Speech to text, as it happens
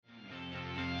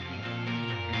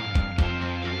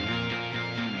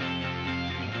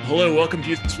Hello, welcome to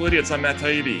Useful Idiots. I'm Matt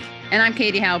Taibbi. And I'm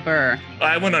Katie Halber.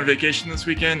 I went on vacation this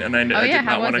weekend, and I did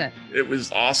not want to. It was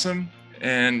awesome,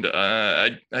 and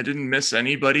I didn't miss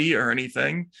anybody or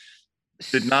anything.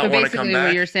 Did not want to come back. So basically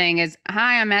what you're saying is,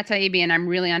 hi, I'm Matt Taibbi, and I'm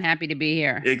really unhappy to be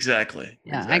here. Exactly.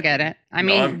 Yeah, I get it. I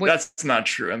mean, that's not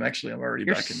true. I'm already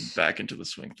back into the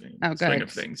swing of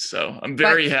things. So I'm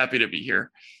very happy to be here.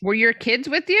 Were your kids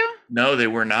with you? No, they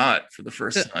were not for the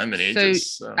first time in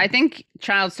ages. So I think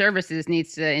Child Services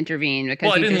needs to intervene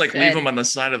because I didn't leave them on the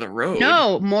side of the road.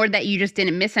 No, more that you just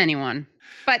didn't miss anyone.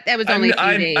 But that was only a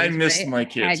few days. I missed my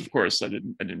kids, of course. I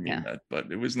didn't mean that,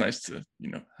 but it was nice to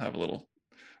have a little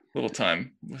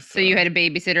time with. So you had a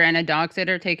babysitter and a dog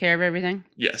sitter take care of everything?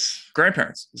 Yes,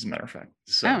 grandparents, as a matter of fact.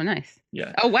 So, oh, nice.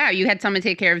 Yeah. Oh, wow. You had someone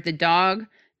take care of the dog,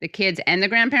 the kids, and the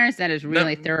grandparents? That is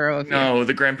really thorough of you. No,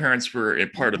 the grandparents were a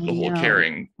part of the whole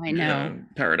caring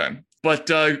paradigm. But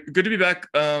good to be back.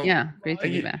 Yeah, great to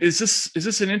be back. Is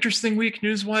this an interesting week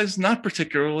news-wise? Not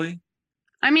particularly.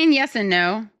 I mean, yes and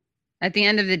no. At the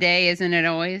end of the day, isn't it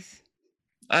always?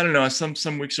 I don't know.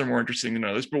 Some weeks are more interesting than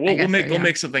others, but we'll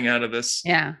make something out of this.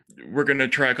 Yeah. We're going to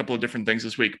try a couple of different things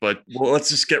this week, but let's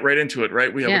just get right into it,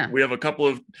 right? We have a couple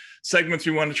of segments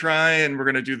we want to try, and we're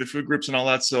going to do the food groups and all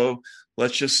that. So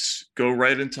let's just go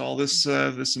right into all this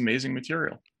amazing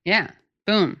material. Yeah.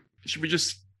 Boom. Should we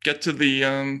just get to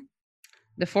the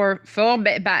four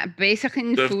basic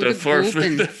food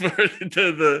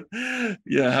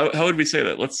how would we say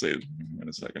that? Let's say it in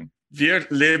a second. Vier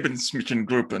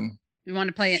Lebensmittelgruppen. We want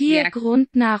to play it. Vier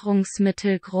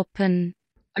Grundnahrungsmittelgruppen.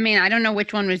 I mean, I don't know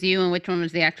which one was you and which one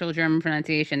was the actual German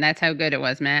pronunciation. That's how good it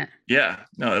was, Matt. Yeah,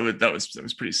 no, that was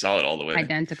pretty solid all the way.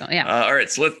 Identical, yeah. All right,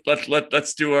 so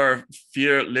let's do our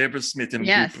Vier Lebensmittelgruppen.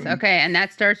 Yes, okay, and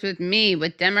that starts with me.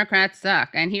 With Democrats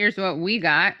suck, and here's what we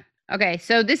got. Okay,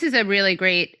 so this is a really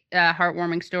great,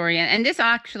 heartwarming story, and this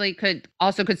actually could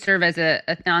serve as an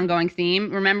ongoing theme.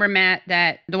 Remember, Matt,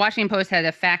 that the Washington Post had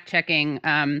a fact-checking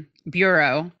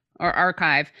bureau or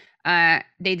archive.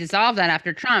 They dissolved that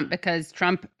after Trump because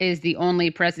Trump is the only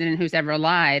president who's ever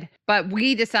lied. But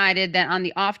we decided that on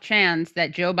the off chance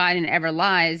that Joe Biden ever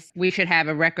lies, we should have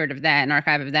a record of that, an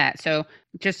archive of that. So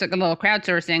just like a little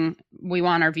crowdsourcing, we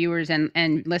want our viewers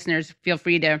and listeners,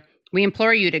 we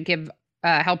implore you to give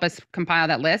help us compile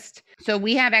that list. So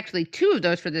we have actually 2 of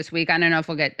those for this week. I don't know if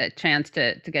we'll get a chance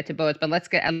to get to both, but let's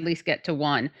at least get to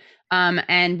one.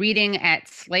 And reading at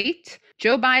Slate,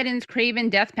 Joe Biden's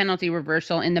craven death penalty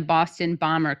reversal in the Boston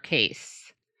bomber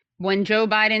case. When Joe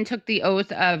Biden took the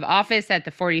oath of office as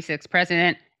the 46th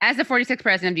president of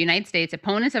the United States,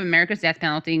 opponents of America's death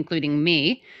penalty, including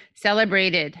me,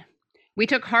 celebrated. We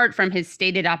took heart from his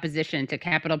stated opposition to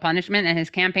capital punishment and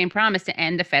his campaign promise to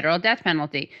end the federal death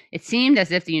penalty. It seemed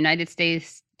as if the United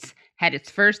States had its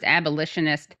first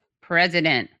abolitionist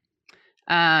president.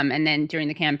 And then during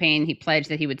the campaign, he pledged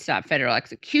that he would stop federal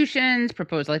executions,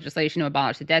 propose legislation to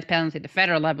abolish the death penalty at the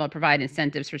federal level, provide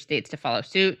incentives for states to follow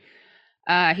suit.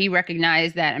 He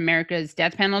recognized that America's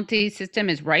death penalty system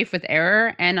is rife with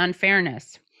error and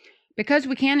unfairness. Because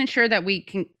we can't ensure that we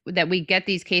get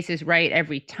these cases right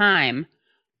every time,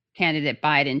 candidate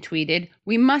Biden tweeted,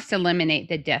 we must eliminate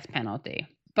the death penalty.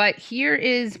 But here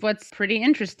is what's pretty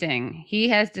interesting. He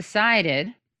has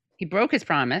decided, he broke his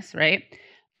promise, right?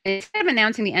 Instead of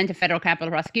announcing the end to federal capital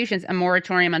prosecutions, a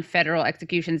moratorium on federal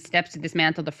executions, steps to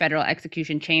dismantle the federal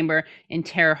execution chamber in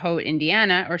Terre Haute,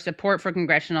 Indiana, or support for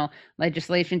congressional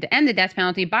legislation to end the death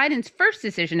penalty, Biden's first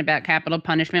decision about capital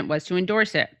punishment was to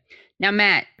endorse it. Now,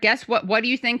 Matt, guess what? What do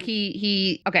you think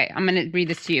okay, I'm going to read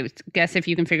this to you. Guess if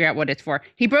you can figure out what it's for.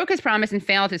 He broke his promise and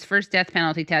failed his first death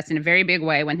penalty test in a very big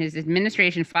way when his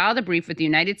administration filed a brief with the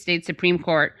United States Supreme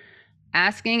Court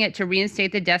asking it to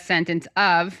reinstate the death sentence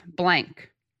of blank.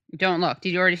 Don't look.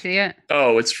 Did you already see it?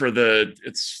 Oh, it's for the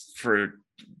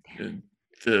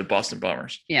Boston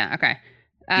bombers. Yeah, okay.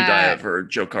 Dudayev or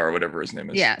Dzhokhar, or whatever his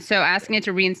name is. Yeah, so asking it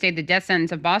to reinstate the death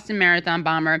sentence of Boston Marathon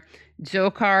bomber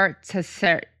Dzhokhar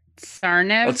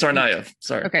Tsarnaev.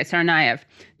 Sorry. Okay, Tsarnaev.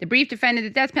 The brief defended the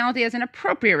death penalty as an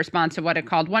appropriate response to what it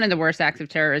called one of the worst acts of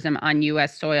terrorism on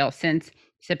U.S. soil since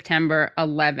September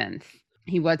 11th.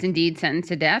 He was indeed sentenced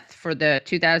to death for the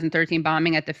 2013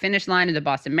 bombing at the finish line of the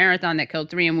Boston Marathon that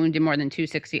killed 3 and wounded more than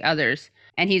 260 others.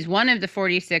 And he's one of the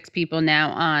 46 people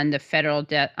now on the federal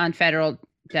death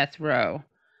row.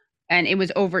 And it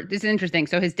was this is interesting.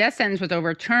 So his death sentence was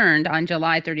overturned on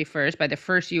July 31st by the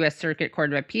First U.S. Circuit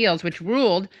Court of Appeals, which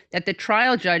ruled that the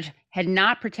trial judge had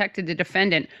not protected the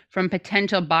defendant from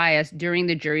potential bias during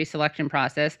the jury selection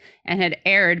process and had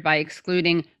erred by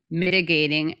excluding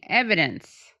mitigating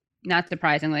evidence. Not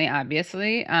surprisingly,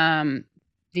 obviously.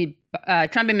 the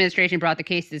Trump administration brought the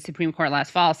case to the Supreme Court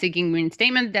last fall, seeking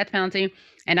reinstatement of the death penalty.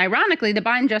 And ironically, the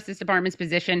Biden Justice Department's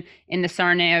position in the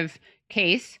Tsarnaev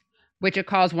case, which it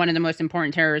calls one of the most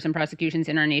important terrorism prosecutions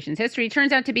in our nation's history,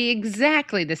 turns out to be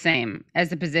exactly the same as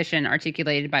the position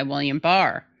articulated by William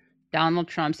Barr, Donald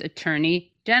Trump's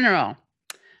attorney general.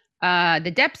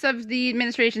 The depths of the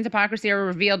administration's hypocrisy are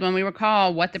revealed when we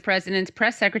recall what the president's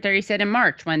press secretary said in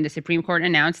March when the Supreme Court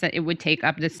announced that it would take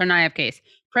up the Tsarnaev case.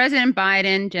 President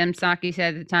Biden, Jen Psaki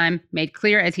said at the time, made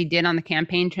clear, as he did on the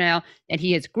campaign trail, that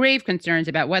he has grave concerns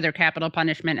about whether capital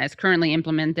punishment as currently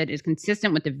implemented is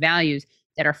consistent with the values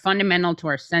that are fundamental to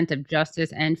our sense of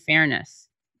justice and fairness.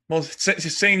 Well,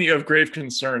 saying that you have grave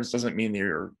concerns doesn't mean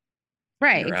you're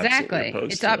right. You're exactly.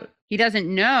 It's up. He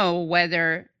doesn't know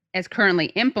whether, as currently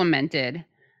implemented,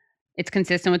 it's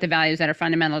consistent with the values that are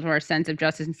fundamental to our sense of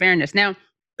justice and fairness. Now,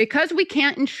 because we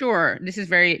can't ensure, this is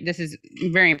very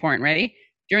important. Ready?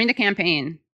 During the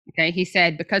campaign, okay, he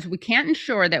said, because we can't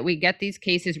ensure that we get these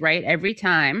cases right every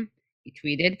time, he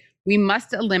tweeted, we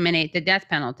must eliminate the death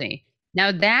penalty.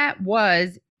 Now, that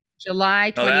was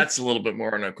July 20th. Oh, that's a little bit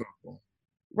more unequivocal.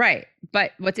 Right.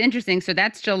 But what's interesting, so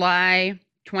that's July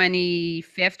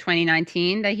 25th,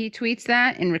 2019, that he tweets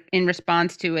that in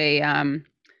response to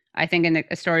I think in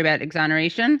a story about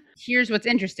exoneration. Here's what's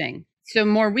interesting. So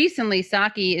more recently,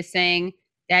 Psaki is saying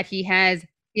that he has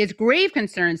grave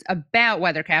concerns about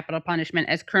whether capital punishment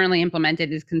as currently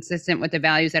implemented is consistent with the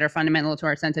values that are fundamental to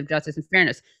our sense of justice and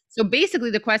fairness. So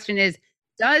basically the question is,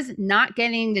 does not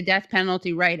getting the death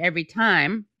penalty right every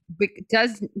time,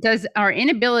 does our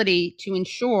inability to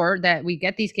ensure that we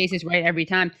get these cases right every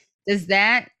time, does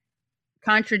that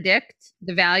contradict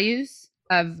the values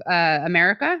of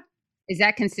America? Is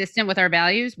that consistent with our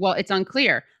values? Well, it's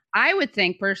unclear. I would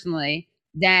think personally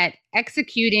that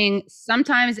occasionally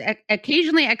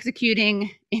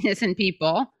executing innocent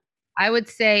people, I would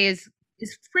say is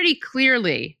pretty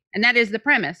clearly, and that is the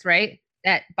premise, right?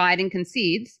 That Biden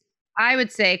concedes. I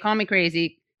would say, call me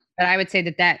crazy, but I would say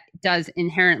that does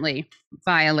inherently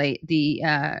violate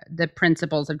the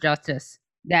principles of justice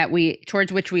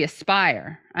towards which we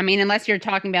aspire. I mean, unless you're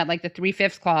talking about like the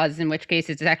 3/5 clause, in which case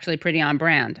it's actually pretty on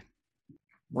brand.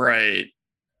 Right.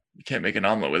 You can't make an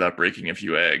omelet without breaking a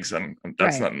few eggs.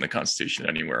 That's not in the Constitution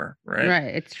anywhere, right?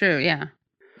 Right. It's true. Yeah.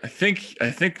 I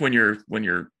think when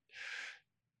you're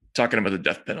talking about the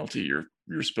death penalty,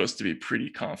 you're supposed to be pretty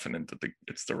confident that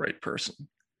it's the right person.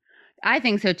 I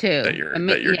think so too. That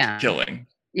you're killing.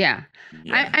 Yeah.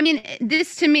 I mean,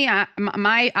 this to me,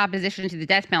 my opposition to the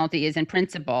death penalty is in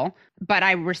principle, but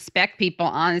I respect people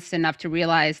honest enough to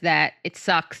realize that it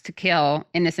sucks to kill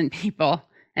innocent people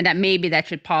and that maybe that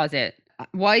should pause it.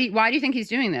 Why do you think he's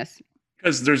doing this?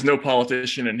 Because there's no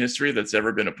politician in history that's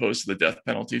ever been opposed to the death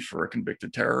penalty for a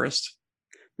convicted terrorist.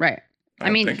 Right. I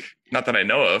mean, not that I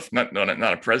know of, not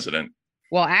a president.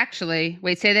 Well, actually,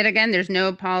 wait, say that again. There's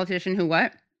no politician who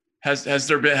what? Has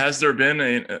there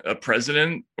been a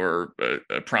president or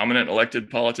a prominent elected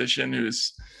politician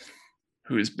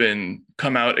who's been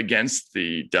come out against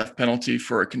the death penalty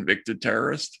for a convicted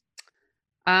terrorist?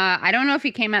 I don't know if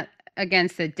he came out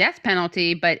against the death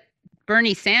penalty, but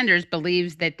Bernie Sanders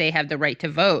believes that they have the right to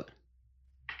vote.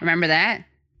 Remember that?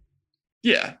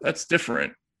 Yeah, that's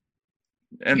different.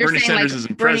 And Bernie Sanders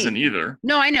isn't president either.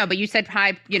 No, I know, but you said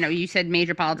you said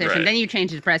major politician, right. Then you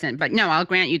changed it to president. But no, I'll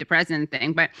grant you the president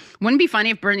thing. But wouldn't it be funny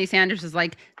if Bernie Sanders is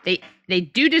like, they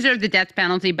do deserve the death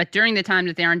penalty, but during the time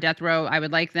that they're on death row, I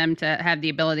would like them to have the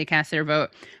ability to cast their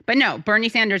vote. But no, Bernie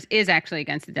Sanders is actually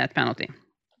against the death penalty.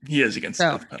 He is against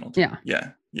the death penalty.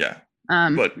 Yeah.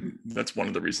 But that's one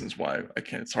of the reasons why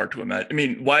it's hard to imagine. I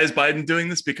mean, why is Biden doing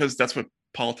this? Because that's what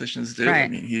politicians do. Right. I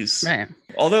mean, he's right.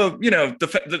 Although,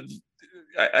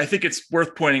 I think it's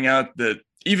worth pointing out that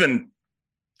even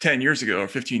 10 years ago or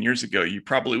 15 years ago, you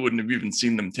probably wouldn't have even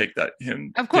seen them take that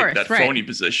phony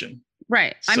position.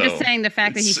 Right. So I'm just saying the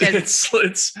fact that he said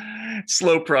it's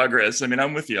slow progress. I mean,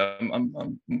 I'm with you.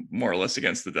 I'm more or less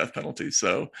against the death penalty.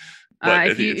 So, but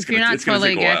if you're not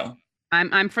totally against,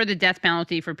 I'm for the death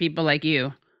penalty for people like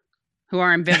you who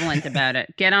are ambivalent about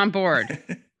it. Get on board.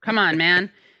 Come on, man.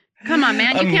 You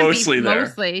can't mostly be there.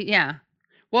 Mostly, yeah.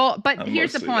 Well, but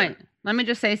here's the point. There. Let me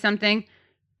just say something.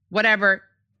 Whatever.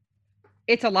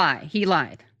 It's a lie. He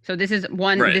lied. So this is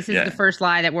one. Right, this is the first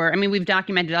lie that we've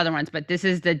documented other ones, but this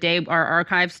is the day our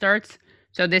archive starts.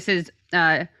 So this is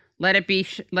let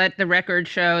the record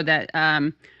show that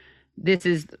this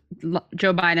is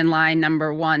Joe Biden lie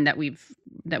number one that we've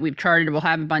charted. We'll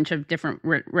have a bunch of different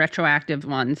retroactive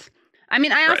ones. I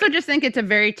mean, I also just think it's a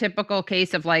very typical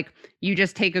case of like you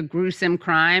just take a gruesome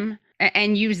crime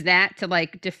and use that to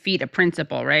like defeat a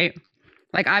principle, right?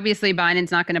 Like, obviously,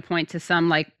 Biden's not going to point to some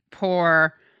like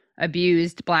poor,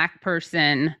 abused Black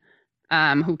person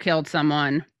who killed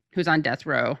someone who's on death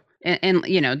row. And,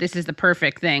 you know, this is the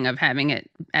perfect thing of having it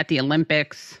at the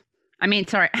Olympics. I mean,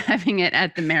 sorry, having it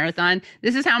at the marathon.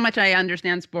 This is how much I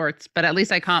understand sports, but at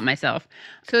least I caught myself.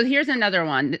 So here's another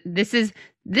one. This is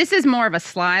more of a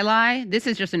sly lie. This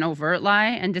is just an overt lie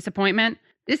and disappointment.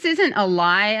 This isn't a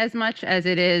lie as much as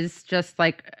it is just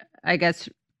like, I guess,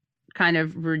 kind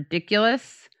of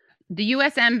ridiculous. The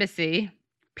U.S. Embassy,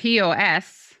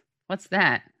 POS, what's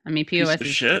that? I mean, POS is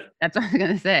shit. That's what I was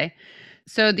going to say.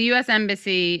 So the U.S.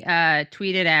 Embassy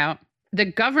tweeted out, the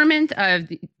government of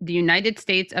the United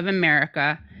States of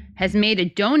America has made a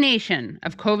donation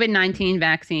of COVID-19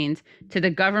 vaccines to the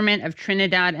government of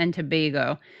Trinidad and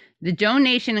Tobago. The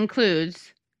donation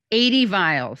includes 80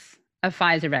 vials of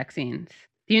Pfizer vaccines.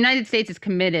 The United States is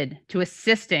committed to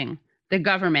assisting the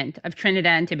government of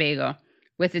Trinidad and Tobago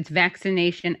with its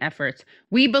vaccination efforts.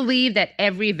 We believe that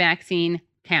every vaccine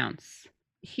counts.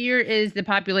 Here is the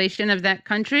population of that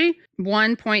country,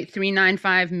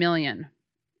 1.395 million.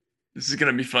 This is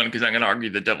going to be fun because I'm going to argue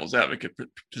the devil's advocate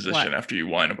position after you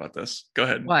whine about this. Go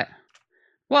ahead. What?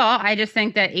 Well, I just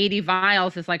think that 80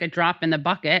 vials is like a drop in the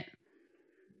bucket.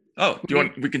 Oh,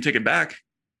 we can take it back.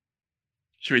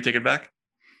 Should we take it back?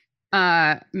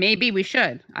 Maybe we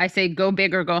should. I say go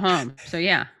big or go home. So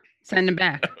yeah, send them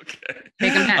back. Okay.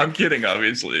 Take them back. I'm kidding,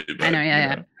 obviously. But, I know,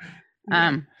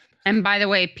 yeah. And by the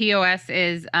way, POS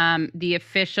is the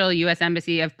official U.S.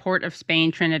 Embassy of Port of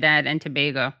Spain, Trinidad and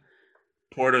Tobago.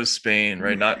 Port of Spain,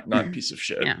 right? Not piece of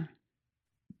shit. Yeah.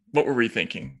 What were we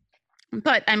thinking?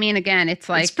 But I mean, again, it's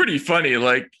like, it's pretty funny.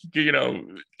 Like, you know,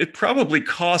 it probably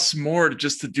costs more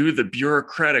just to do the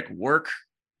bureaucratic work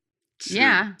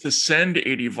to send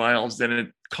 80 vials than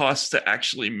it costs to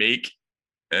actually make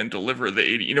and deliver the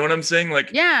 80. You know what I'm saying?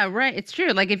 Like, yeah, right. It's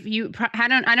true. Like, if you, I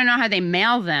don't know how they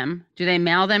mail them. Do they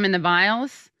mail them in the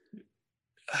vials?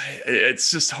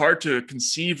 It's just hard to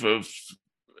conceive of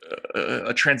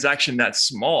a transaction that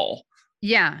small.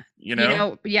 Yeah. You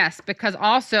know, yes, because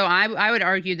also I would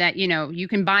argue that, you know, you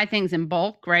can buy things in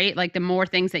bulk, right? Like the more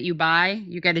things that you buy,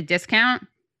 you get a discount.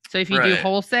 So if you do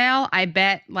wholesale, I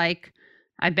bet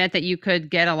that you could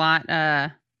get a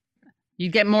lot, you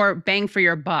get more bang for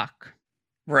your buck.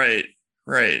 Right.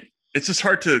 It's just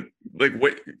hard to, like,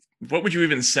 what would you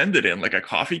even send it in? Like a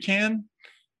coffee can?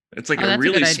 It's like a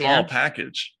really small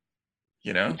package,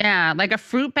 you know? Yeah, like a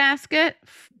fruit basket,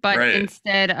 but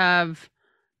instead of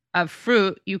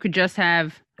fruit, you could just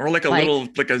have, or like a little,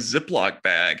 like a Ziploc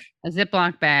bag. A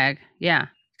Ziploc bag, yeah.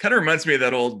 Kind of reminds me of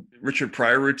that old Richard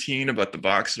Pryor routine about the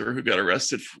boxer who got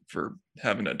arrested for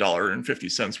having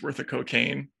 $1.50 worth of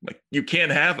cocaine. Like, you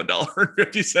can't have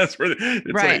 $1.50 worth.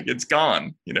 It's like, it's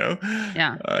gone, you know?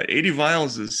 Yeah. 80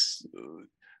 vials is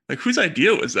like, whose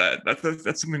idea was that?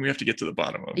 That's something we have to get to the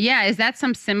bottom of. Yeah. Is that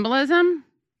some symbolism?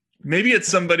 Maybe it's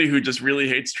somebody who just really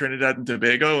hates Trinidad and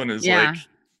Tobago and is like,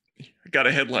 I got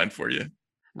a headline for you.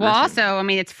 Well, also, I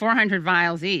mean, it's 400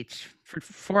 vials each. For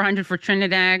 400 for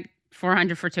Trinidad,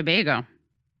 400 for Tobago.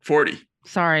 40.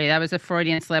 Sorry, that was a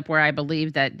Freudian slip where I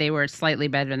believed that they were slightly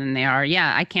better than they are.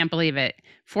 Yeah, I can't believe it.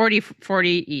 40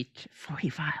 each. 40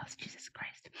 vials. Jesus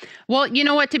Christ. Well, you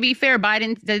know what? To be fair,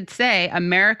 Biden did say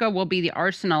America will be the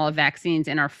arsenal of vaccines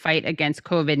in our fight against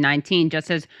COVID-19,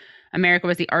 just as America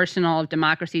was the arsenal of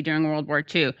democracy during World War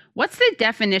II. What's the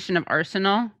definition of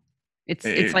arsenal? It's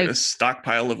like a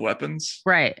stockpile of weapons.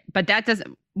 Right. But that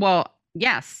doesn't, well,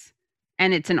 yes.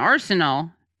 And it's an arsenal,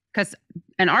 because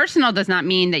an arsenal does not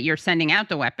mean that you're sending out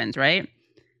the weapons, right?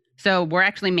 So we're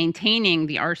actually maintaining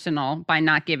the arsenal by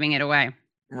not giving it away.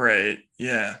 Right.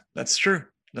 Yeah, that's true.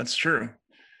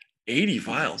 80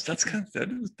 vials. That's kind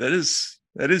of, that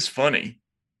is funny.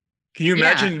 Can you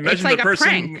imagine like the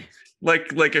person,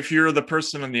 like if you're the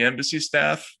person on the embassy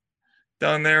staff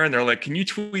down there and they're like, can you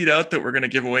tweet out that we're going to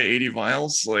give away 80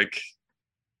 vials? Like,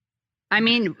 I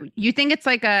mean, you think it's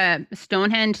like a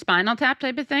Stonehenge Spinal Tap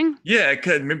type of thing? Yeah, it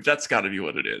could. Maybe that's got to be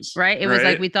what it is. Right? It was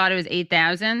like we thought it was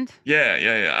 8,000.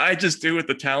 Yeah. I just do what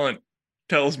the talent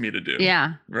tells me to do.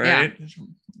 Yeah. Right? Yeah.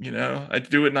 You know, I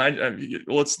do it.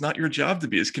 Well, it's not your job to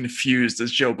be as confused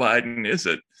as Joe Biden, is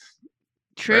it?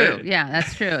 True. Right? Yeah,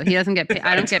 that's true. He doesn't get paid.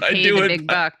 I don't get paid the big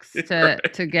bucks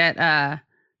to get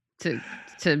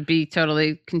to be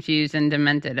totally confused and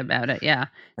demented about it. Yeah.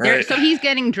 Right. So he's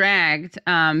getting dragged,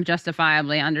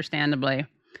 justifiably, understandably,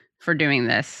 for doing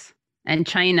this. And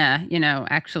China, you know,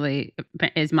 actually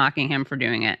is mocking him for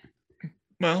doing it.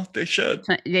 Well, they should.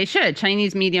 They should.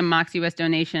 Chinese media mocks U.S.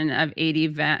 donation of 80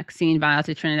 vaccine vials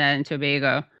to Trinidad and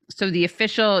Tobago. So the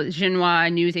official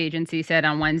Xinhua news agency said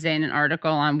on Wednesday in an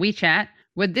article on WeChat,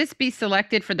 Would this be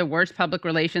selected for the worst public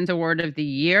relations award of the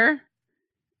year?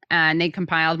 And they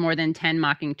compiled more than 10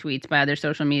 mocking tweets by other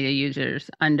social media users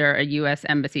under a U.S.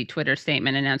 Embassy Twitter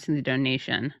statement announcing the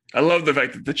donation. I love the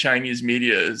fact that the Chinese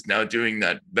media is now doing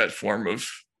that form of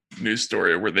news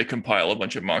story where they compile a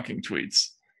bunch of mocking tweets.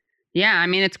 Yeah, I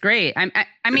mean, it's great. I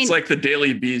mean, it's like the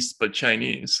Daily Beast, but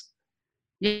Chinese.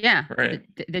 Yeah, right.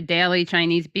 The Daily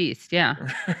Chinese Beast. Yeah,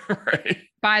 right.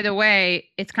 By the way,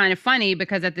 it's kind of funny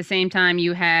because at the same time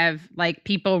you have like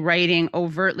people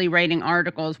overtly writing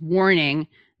articles warning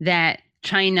that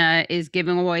China is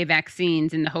giving away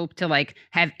vaccines in the hope to like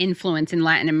have influence in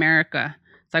Latin America.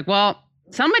 It's like, well,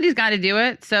 somebody's got to do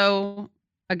it. So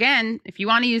again, if you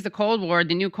want to use the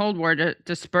new Cold War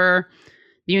to spur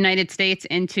the United States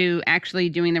into actually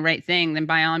doing the right thing, then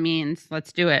by all means,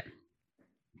 let's do it.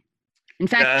 In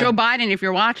fact, Joe Biden, if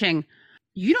you're watching,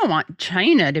 you don't want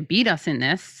China to beat us in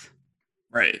this.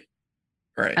 Right.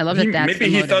 I love that. Maybe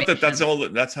he thought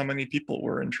that's how many people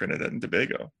were in Trinidad and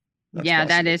Tobago. That's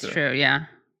that is true. Yeah,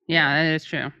 that is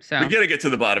true. So we got to get to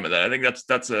the bottom of that. I think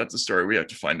that's a story we have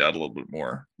to find out a little bit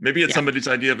more. Maybe it's somebody's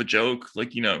idea of a joke.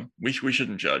 Like, we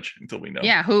shouldn't judge until we know.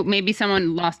 Yeah, maybe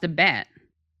someone lost a bet.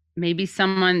 Maybe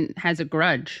someone has a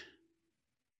grudge.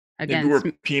 Maybe we're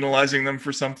penalizing them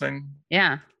for something.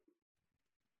 Yeah.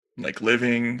 Like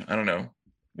living, I don't know,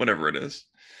 whatever it is.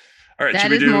 All right,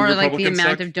 that is more like the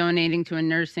amount of donating to a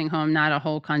nursing home, not a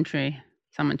whole country.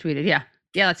 Someone tweeted. Yeah,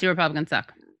 let's see Republicans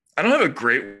suck. I don't have a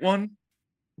great one,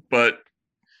 but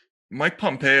Mike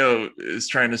Pompeo is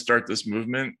trying to start this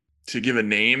movement to give a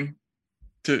name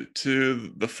to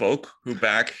the folk who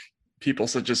back people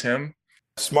such as him.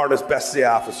 Smartest, best sea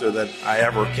officer that I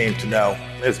ever came to know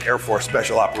is Air Force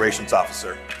Special Operations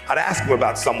Officer. I'd ask him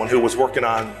about someone who was working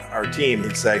on our team.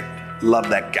 He'd say, love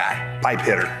that guy, pipe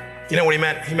hitter. You know what he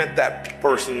meant? He meant that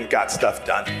person got stuff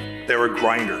done. They were a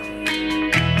grinder.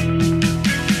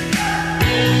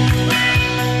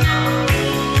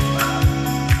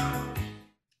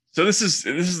 So this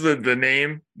is the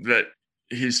name that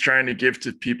he's trying to give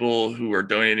to people who are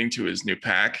donating to his new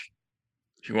PAC.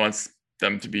 He wants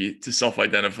them to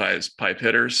self-identify as pipe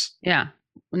hitters. Yeah,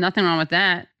 well, nothing wrong with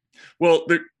that. Well,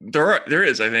 there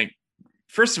is, I think.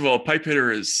 First of all, pipe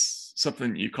hitter is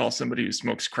something you call somebody who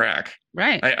smokes crack.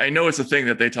 Right. I know it's a thing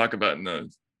that they talk about in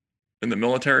the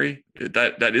military.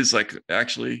 That is like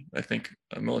actually, I think,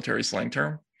 a military slang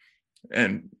term.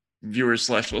 And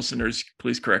viewers/listeners,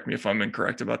 please correct me if I'm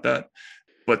incorrect about that.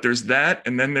 But there's that,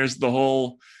 and then there's the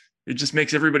whole. It just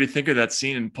makes everybody think of that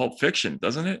scene in Pulp Fiction,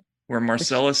 doesn't it? Where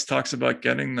Marcellus talks about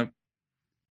getting the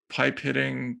pipe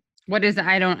hitting. What is it?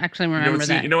 I don't actually remember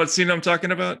that. You know what scene I'm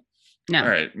talking about? No. All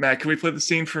right, Matt, can we play the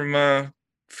scene from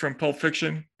Pulp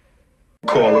Fiction?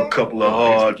 Call a couple of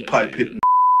hard pipe hitting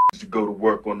to go to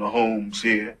work on the homes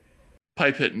here.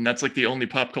 Pipe hitting, that's like the only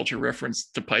pop culture reference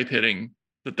to pipe hitting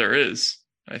that there is,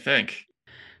 I think.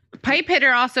 Pipe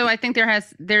hitter also, I think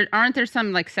aren't there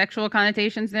some like sexual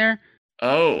connotations there?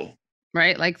 Oh.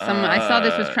 Right? Like I saw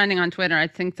this was trending on Twitter. I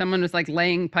think someone was like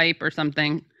laying pipe or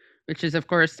something, which is of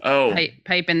course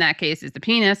pipe in that case is the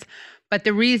penis. But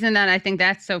the reason that I think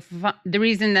that's the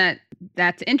reason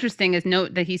that's interesting is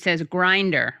note that he says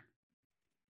grinder.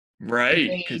 Right,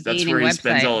 because that's where he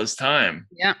spends all his time.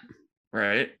 Yeah.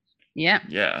 Right? Yeah.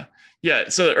 Yeah. Yeah.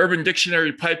 So the Urban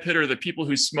Dictionary, pipe hitter, the people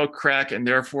who smoke crack and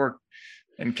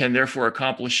can therefore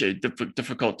accomplish a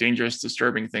difficult, dangerous,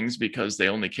 disturbing things because they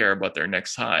only care about their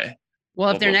next high.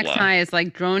 Well, if their next high is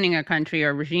like droning a country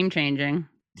or regime changing,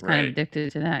 it's kind of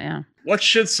addicted to that, yeah. What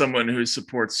should someone who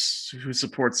supports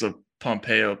a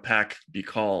Pompeo PAC be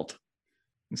called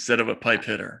instead of a pipe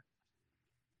hitter?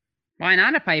 Why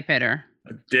not a pipe hitter?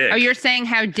 A dick. Oh, you're saying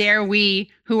how dare we?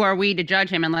 Who are we to judge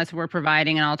him unless we're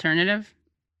providing an alternative?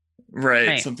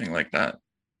 Right, something like that.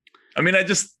 I mean,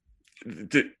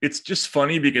 it's just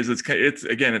funny because it's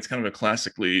kind of a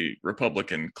classically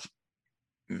Republican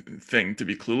thing to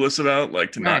be clueless about,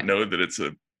 like to not know that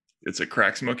it's a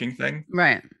crack smoking thing.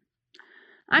 Right.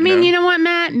 I mean, you know what,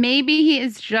 Matt? Maybe he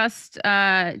is just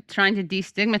trying to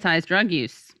destigmatize drug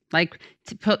use, like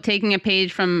taking a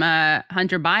page from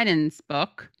Hunter Biden's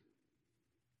book,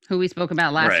 who we spoke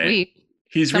about last week.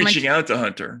 He's reaching out to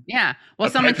Hunter. Yeah. Well,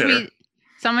 someone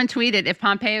tweeted, if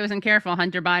Pompeo isn't careful,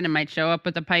 Hunter Biden might show up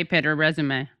with a pipe hitter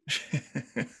resume.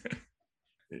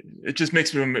 It just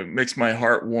makes my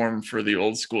heart warm for the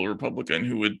old school Republican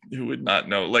who would not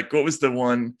know. Like, what was the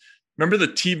one? Remember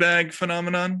the teabag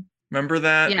phenomenon? Remember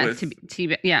that? Yeah,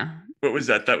 teabag. Yeah. What was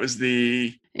that? That was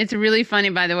the. It's really funny,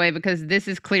 by the way, because this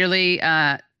is clearly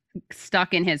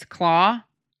stuck in his claw.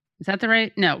 Is that the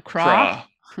right? No, craw.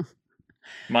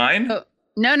 Mine?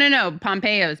 No.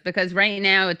 Pompeo's, because right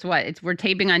now we're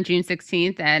taping on June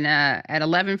 16th, and at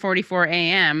 11:44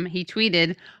 a.m. he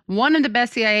tweeted, "One of the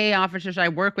best CIA officers I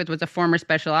work with was a former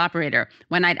special operator.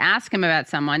 When I'd ask him about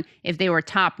someone, if they were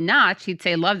top notch, he'd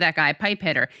say, 'Love that guy, pipe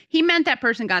hitter.' He meant that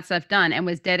person got stuff done and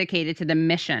was dedicated to the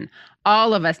mission.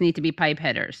 All of us need to be pipe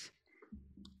hitters."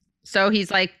 So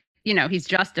he's like, he's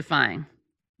justifying.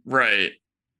 Right.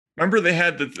 Remember they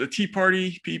had the Tea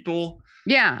Party people?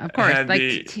 Yeah, of course.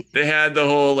 They had the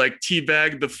whole like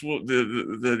teabag the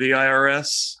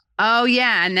IRS. Oh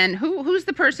yeah, and then who's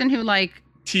the person who like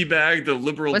teabag the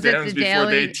liberal Dems before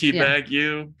they teabag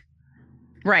you?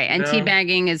 Right, and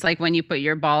teabagging is like when you put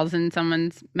your balls in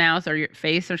someone's mouth or your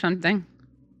face or something.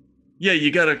 Yeah, you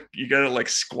gotta like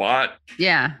squat.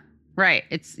 Yeah. Right.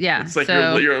 It's like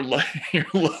you're lowering.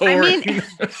 I mean,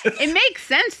 it makes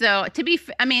sense though. I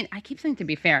keep saying to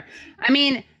be fair. I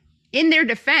mean, in their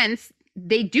defense,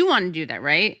 they do want to do that,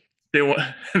 right?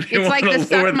 It's like the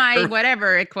suck my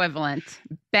whatever equivalent.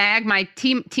 Bag my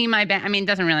tea my bag. I mean, it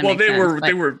doesn't really make sense.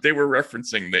 Well, they were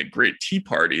referencing the Great Tea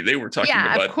Party. They were talking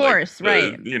about, of course,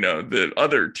 right? The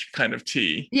other kind of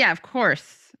tea. Yeah, of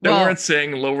course. They weren't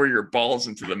saying lower your balls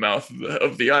into the mouth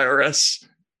of the IRS.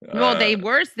 Well, they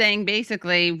were saying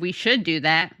basically we should do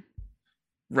that.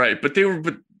 Right, but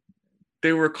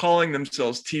they were calling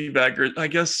themselves teabaggers, I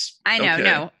guess. I know,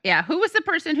 no. Yeah, who was the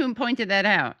person who pointed that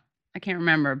out? I can't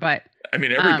remember, but I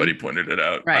mean, everybody pointed it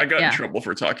out. Right, I got in trouble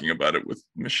for talking about it with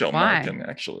Michelle Malkin,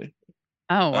 actually.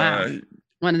 Oh, wow.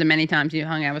 One of the many times you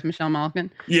hung out with Michelle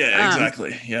Malkin. Yeah,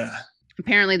 exactly. Yeah.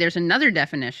 Apparently there's another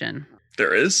definition.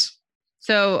 There is?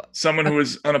 So someone who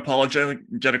is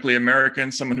unapologetically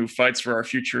American, someone who fights for our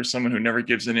future, someone who never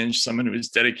gives an inch, someone who is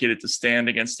dedicated to stand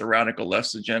against the radical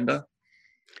left's agenda.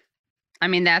 I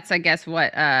mean, that's, I guess,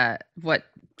 what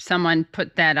someone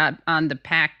put that up on the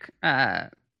pack.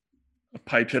 A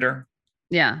pipe hitter.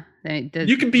 Yeah.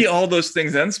 You can be all those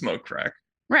things and smoke crack.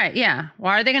 Right. Yeah.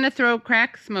 Why are they going to throw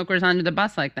crack smokers under the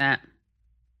bus like that?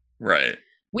 Right.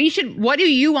 What do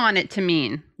you want it to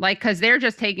mean? Like, because they're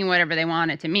just taking whatever they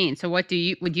want it to mean. So what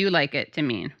would you like it to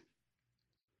mean?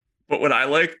 What would I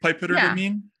like pipe hitter to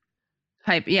mean?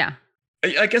 Pipe, yeah.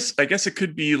 I guess it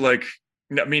could be like,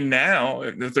 I mean, now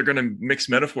if they're going to mix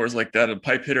metaphors like that, a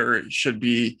pipe hitter should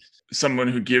be someone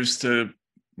who gives to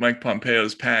Mike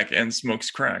Pompeo's PAC and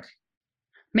smokes crack.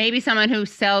 Maybe someone who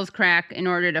sells crack in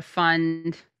order to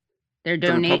fund their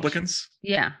donation. The Republicans?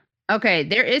 Yeah. Okay,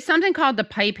 there is something called the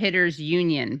Pipe Hitters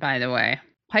Union, by the way.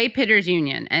 Pipe Hitters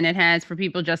Union. And it has, for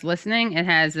people just listening, it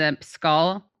has a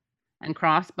skull and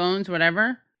crossbones,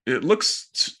 whatever. It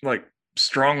looks like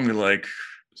strongly like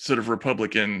sort of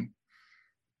Republican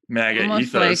MAGA almost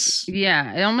ethos. Like,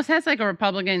 yeah, it almost has like a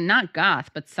Republican, not goth,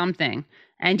 but something.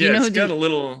 And do you know it's got a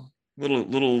little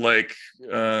like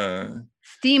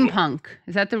steampunk.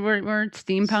 Is that the word?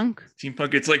 Steampunk?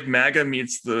 Steampunk. It's like MAGA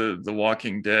meets the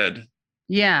Walking Dead.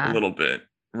 Yeah. A little bit,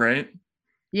 right?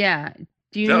 Yeah.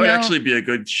 That would actually be a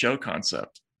good show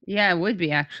concept. Yeah, it would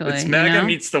be actually. It's MAGA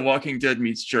meets The Walking Dead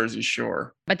meets Jersey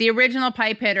Shore. But the original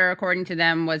pipe hitter, according to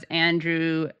them, was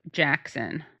Andrew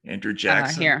Jackson. Andrew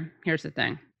Jackson. Here's the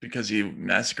thing. Because he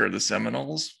massacred the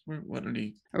Seminoles? What did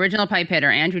he? Original pipe hitter,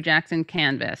 Andrew Jackson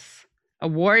Canvas. A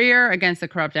warrior against the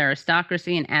corrupt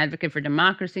aristocracy, an advocate for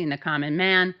democracy and the common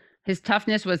man. His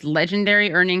toughness was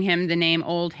legendary, earning him the name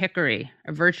Old Hickory,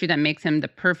 a virtue that makes him the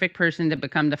perfect person to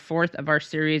become the fourth of our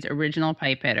series' original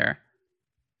pipe hitter.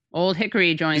 Old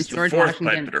Hickory joins George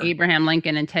Washington, Abraham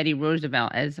Lincoln, and Teddy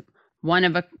Roosevelt as a one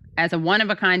of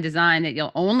a kind design that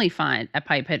you'll only find at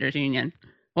Pipe Hitters Union.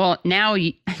 Well, now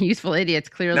useful idiots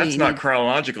clearly. That's not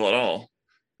chronological at all.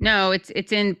 No, it's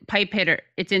in pipe hitter.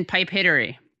 It's in pipe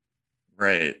hittery.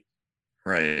 Right.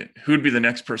 Who'd be the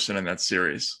next person in that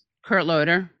series? Kurt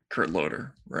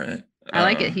Loder, right. I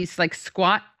like it. He's like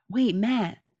squat. Wait,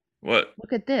 Matt. What?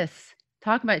 Look at this.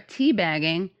 Talk about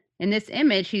teabagging. In this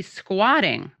image, he's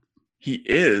squatting. He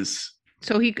is.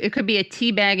 So it could be a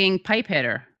teabagging pipe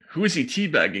hitter. Who is he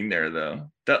teabagging there, though?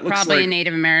 That looks probably like a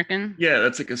Native American. Yeah,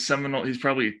 that's like a Seminole. He's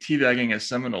probably teabagging a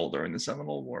Seminole during the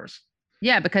Seminole Wars.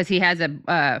 Yeah, because he has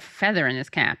a feather in his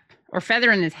cap or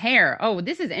feather in his hair. Oh,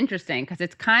 this is interesting because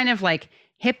it's kind of like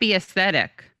hippie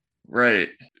aesthetic. Right.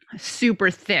 Super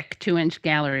thick 2-inch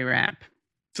gallery wrap.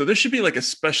 So there should be like a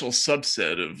special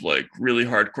subset of like really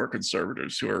hardcore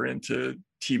conservatives who are into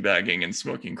teabagging and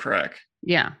smoking crack.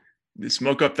 Yeah. They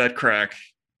smoke up that crack.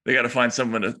 They got to find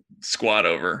someone to squat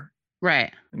over.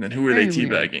 Right. And then who are they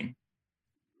teabagging?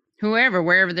 Whoever,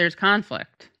 wherever there's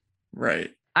conflict.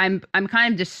 Right. I'm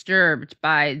kind of disturbed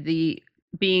by the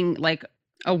being like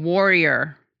a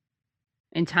warrior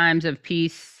in times of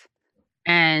peace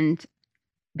and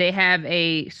They have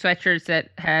a sweatshirts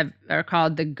that are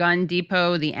called the Gun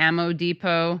Depot, the Ammo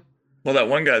Depot. Well, that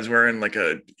one guy's wearing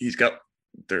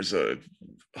there's a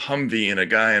Humvee and a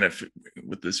guy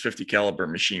with this 50 caliber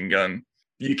machine gun.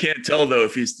 You can't tell though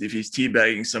if he's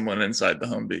teabagging someone inside the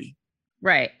Humvee.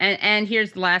 Right. And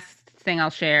here's the last thing I'll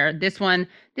share. This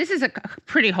is a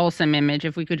pretty wholesome image.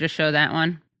 If we could just show that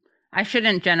one. I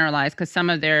shouldn't generalize because some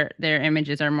of their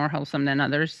images are more wholesome than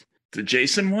others. The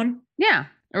Jason one? Yeah.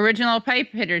 Original Pipe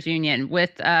Hitters Union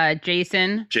with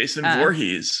Jason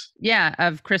Voorhees. Yeah,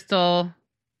 of Crystal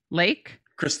Lake.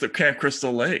 Camp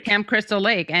Crystal Lake. Camp Crystal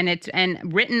Lake.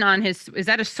 And written on his, is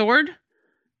that a sword?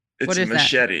 It's a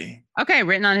machete. That? Okay,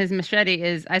 written on his machete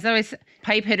is, as always,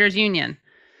 Pipe Hitters Union.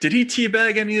 Did he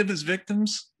teabag any of his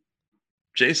victims,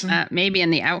 Jason? Maybe in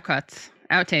the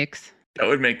outtakes. That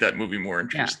would make that movie more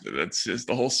interesting. Yeah. That's just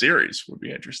the whole series would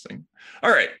be interesting. All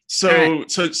right. So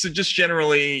just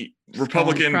generally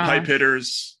Republican pipe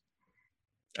hitters.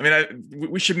 I mean,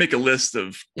 we should make a list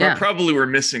of probably we're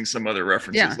missing some other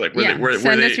references. Yeah. Like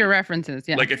send us your references.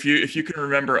 Yeah. Like if you can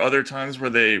remember other times where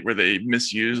they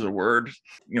misuse a word,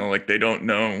 like they don't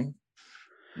know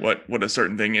what a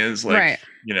certain thing is, like right.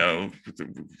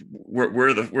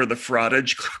 We're the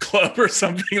fraudage club or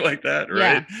something like that,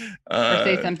 right? Yeah. Or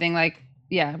say something like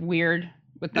weird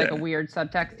with like a weird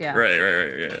subtext. Yeah.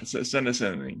 Right. Yeah. So send us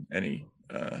any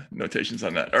notations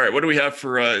on that. All right, what do we have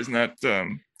for isn't that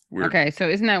weird? Okay, so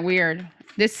isn't that weird?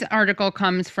 This article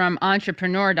comes from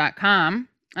entrepreneur.com.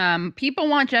 People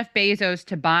want Jeff Bezos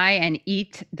to buy and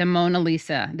eat the Mona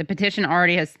Lisa. The petition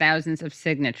already has thousands of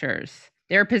signatures.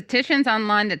 There are petitions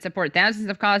online that support thousands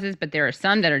of causes, but there are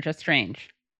some that are just strange.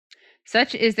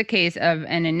 Such is the case of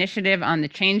an initiative on the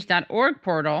change.org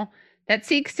portal that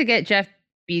seeks to get Jeff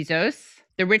Bezos,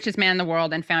 the richest man in the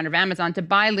world and founder of Amazon, to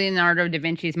buy Leonardo da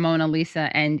Vinci's Mona Lisa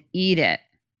and eat it.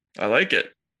 I like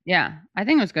it. Yeah, I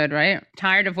think it was good, right?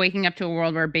 Tired of waking up to a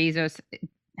world where Bezos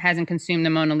hasn't consumed the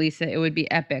Mona Lisa. It would be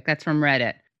epic. That's from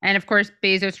Reddit. And of course,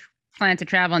 Bezos planned to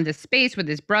travel into space with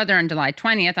his brother on July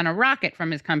 20th on a rocket from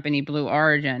his company, Blue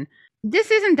Origin. This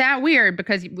isn't that weird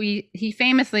because he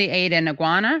famously ate an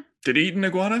iguana. Did he eat an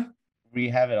iguana? We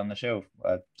have it on the show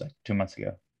like 2 months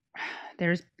ago.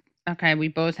 Okay, we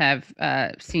both have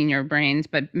senior brains,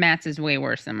 but Matt's is way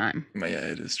worse than mine. Yeah,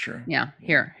 it is true. Yeah,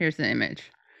 here's the image.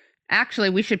 Actually,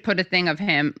 we should put a thing of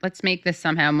him. Let's make this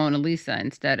somehow Mona Lisa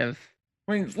instead of...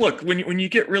 I mean, look, when you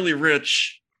get really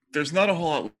rich, there's not a whole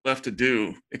lot left to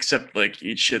do except like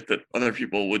eat shit that other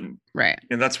people wouldn't. Right.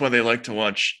 And that's why they like to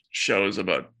watch shows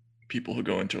about people who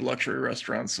go into luxury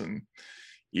restaurants and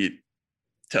eat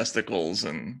testicles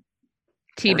and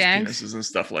tea bags penises and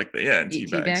stuff like that. Yeah, and tea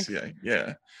bags.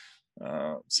 Yeah.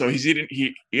 So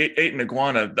he ate an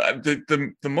iguana.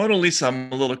 The Mona Lisa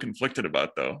I'm a little conflicted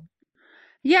about though.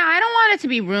 Yeah, I don't want it to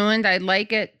be ruined. I'd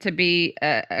like it to be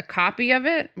a copy of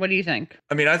it. What do you think?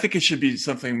 I mean, I think it should be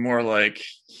something more like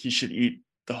he should eat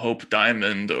the Hope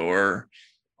Diamond or,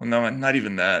 well, no, not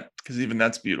even that, because even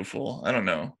that's beautiful. I don't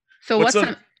know. So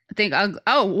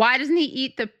why doesn't he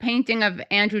eat the painting of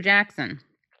Andrew Jackson?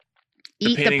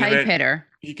 Eat the pipe hitter.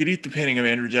 He could eat the painting of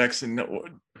Andrew Jackson.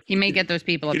 He may get those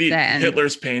people upset. Eat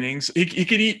Hitler's paintings. He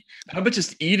could eat, how about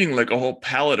just eating like a whole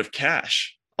pallet of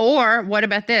cash? Or what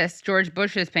about this? George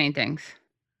Bush's paintings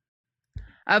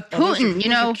of Putin.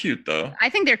 Those are cute though. I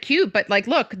think they're cute, but like,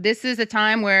 look, this is a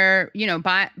time where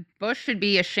Bush should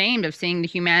be ashamed of seeing the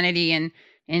humanity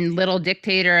in little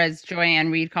dictator, as Joanne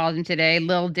Reed calls him today,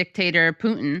 little dictator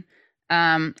Putin.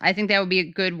 I think that would be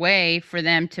a good way for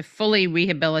them to fully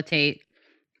rehabilitate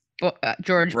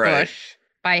George Bush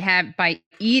by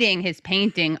eating his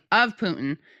painting of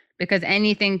Putin, because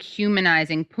anything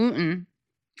humanizing Putin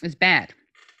is bad.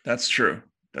 That's true.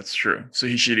 So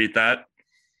he should eat that.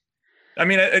 I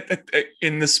mean,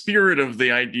 in the spirit of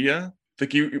the idea,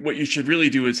 like what you should really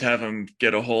do is have him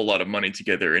get a whole lot of money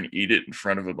together and eat it in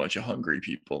front of a bunch of hungry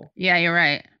people. Yeah, you're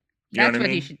right. That's what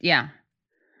he should. Yeah,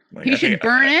 like, he should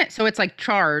burn it so it's like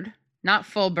charred, not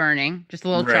full burning, just a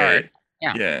little charred.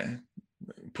 Yeah.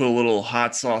 Put a little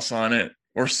hot sauce on it,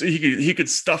 or so he could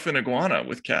stuff an iguana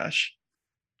with cash.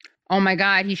 Oh my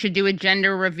God, he should do a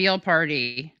gender reveal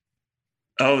party.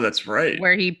 Oh, that's right.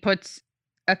 Where he puts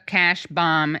a cash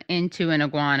bomb into an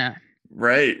iguana.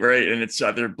 Right. And it's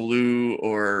either blue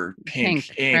or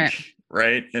pink ink,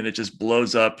 right? And it just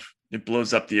blows up. It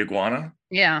blows up the iguana.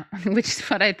 Yeah, which is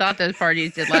what I thought those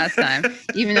parties did last time,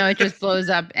 even though it just blows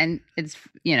up and it's,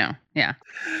 yeah.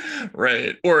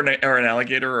 Right. Or an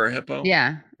alligator or a hippo.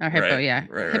 Yeah, a hippo, yeah.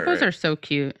 Hippos are so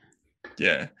cute.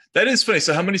 Yeah, that is funny.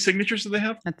 So how many signatures do they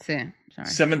have? Let's see. Sorry.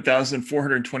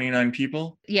 7,429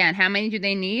 people. Yeah, and how many do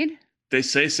they need? They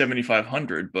say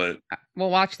 7,500, but well,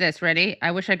 watch this. Ready?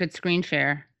 I wish I could screen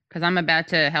share because I'm about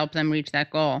to help them reach that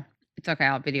goal. It's okay.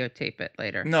 I'll videotape it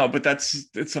later. No, but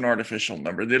it's an artificial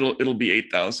number. It'll be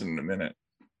 8,000 in a minute.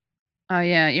 Oh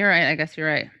yeah, you're right. I guess you're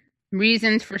right.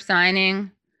 Reasons for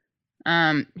signing.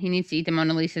 He needs to eat the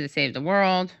Mona Lisa to save the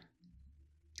world.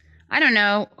 I don't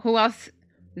know who else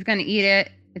is going to eat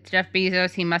it. It's Jeff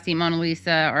Bezos. He must eat Mona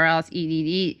Lisa or else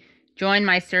eat. Join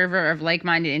my server of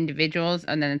like-minded individuals,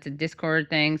 and then it's a Discord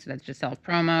thing, so that's just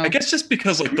self-promo. I guess just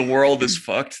because like the world is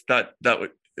fucked, that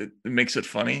it makes it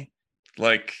funny.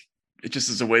 Like it just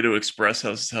is a way to express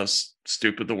how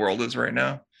stupid the world is right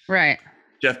now. Right.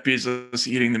 Jeff Bezos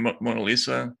eating the Mona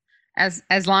Lisa.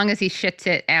 As long as he shits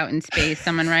it out in space,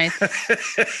 someone writes.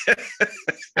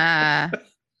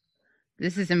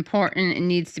 This is important. It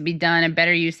needs to be done. A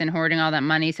better use than hoarding all that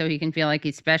money so he can feel like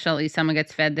he's special. At least someone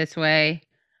gets fed this way.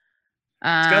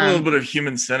 It's got a little bit of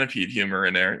human centipede humor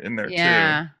in there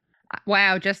too.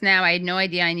 Wow, just now I had no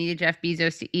idea I needed Jeff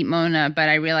Bezos to eat Mona, but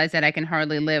I realized that I can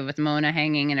hardly live with Mona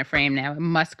hanging in a frame now. It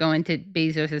must go into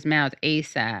Bezos's mouth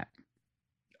ASAP.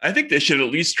 I think they should at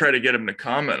least try to get him to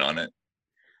comment on it.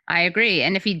 I agree.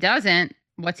 And if he doesn't,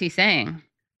 what's he saying?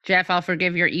 Jeff, I'll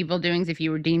forgive your evil doings if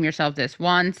you redeem yourself this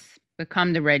once.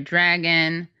 Become the Red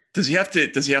Dragon. Does he have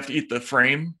to eat the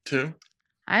frame too?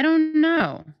 I don't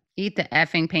know. Eat the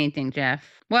effing painting, Jeff.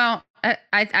 Well,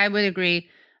 I would agree.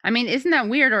 I mean, isn't that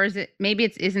weird, or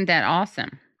isn't that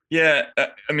awesome? Yeah,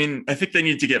 I mean, I think they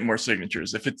need to get more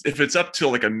signatures. If it's up to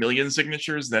like 1 million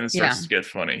signatures, then it starts to get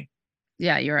funny.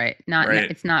 Yeah, you're right.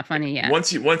 It's not funny yet.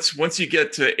 Once you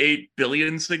get to 8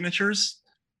 billion signatures,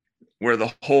 where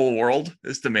the whole world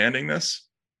is demanding this,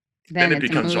 then it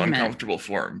becomes uncomfortable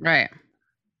for him.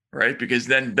 Right, because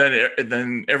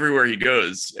then everywhere he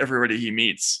goes, everybody he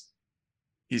meets,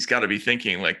 he's got to be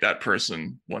thinking like that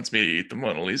person wants me to eat the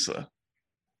Mona Lisa.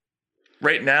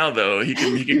 Right now, though, he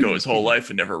could go his whole life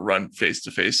and never run face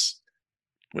to face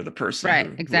with a person. Right,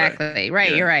 exactly.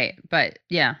 Right, you're right. But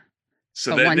yeah.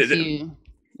 So they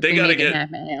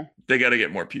got to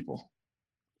get more people.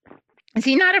 Is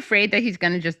he not afraid that he's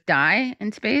going to just die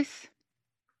in space?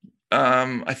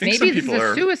 I think maybe some people it's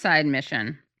a suicide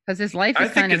mission because his life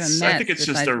is kind of a mess. I think it's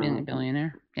just being a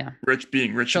billionaire. Yeah,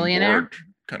 being rich and bored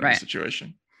kind of a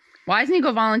situation. Why doesn't he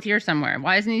go volunteer somewhere?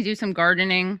 Why doesn't he do some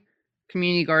gardening,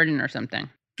 community garden or something?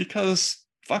 Because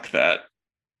fuck that.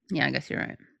 Yeah, I guess you're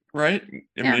right. Right?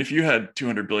 I mean, if you had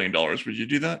 $200 billion, would you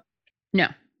do that? No.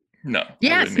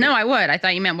 Yes, no, I would. I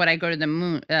thought you meant would I go to the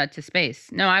moon, to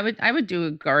space? No, I would do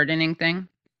a gardening thing.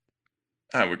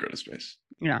 I would go to space.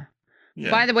 Yeah.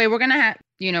 By the way, we're gonna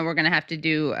have to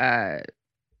do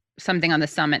something on the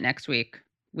summit next week.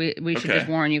 We should just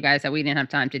warn you guys that we didn't have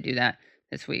time to do that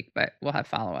this week, but we'll have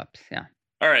follow-ups. Yeah.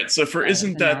 All right. So for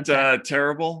Isn't That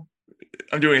Terrible?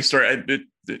 I'm doing a story.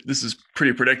 This is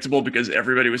pretty predictable because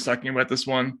everybody was talking about this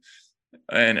one.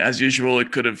 And as usual,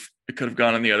 it could have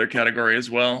gone in the other category as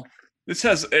well. This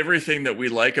has everything that we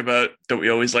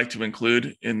always like to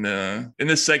include in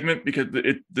this segment because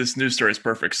this news story is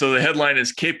perfect. So the headline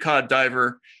is Cape Cod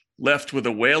diver left with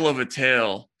a whale of a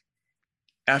tail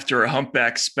after a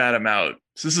humpback spat him out.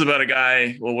 So this is about a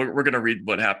guy. Well, we're going to read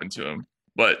what happened to him,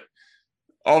 but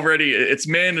already it's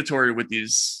mandatory with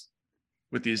these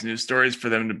news stories for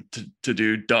them to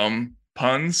do dumb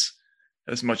puns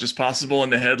as much as possible in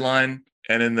the headline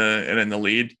and in the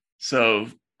lead. So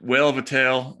whale of a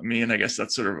tail, I mean, I guess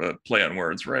that's sort of a play on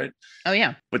words, right? Oh,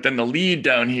 yeah. But then the lead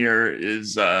down here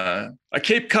is a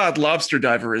Cape Cod lobster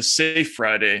diver is safe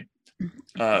Friday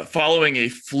following a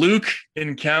fluke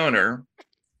encounter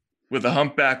with a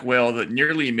humpback whale that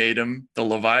nearly made him the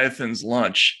Leviathan's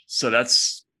lunch. So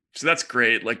that's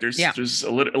great. Like there's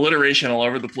alliteration all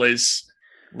over the place.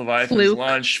 Leviathan's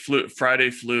lunch, Friday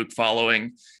fluke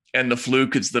following. And the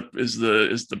fluke is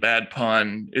the bad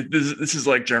pun. This is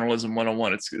like journalism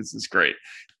 101. It's great.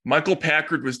 Michael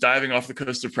Packard was diving off the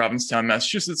coast of Provincetown,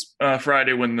 Massachusetts,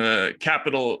 Friday when the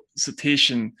capital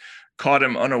cetacean caught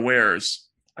him unawares.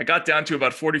 I got down to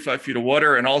about 45 feet of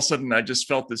water, and all of a sudden I just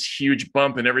felt this huge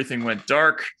bump, and everything went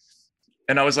dark.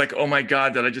 And I was like, "Oh my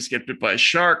God, did I just get bit by a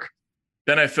shark?"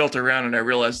 Then I felt around, and I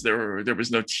realized there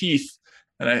was no teeth.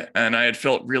 And I had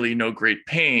felt really no great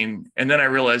pain. And then I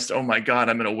realized, oh my God,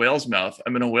 I'm in a whale's mouth.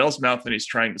 I'm in a whale's mouth and he's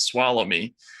trying to swallow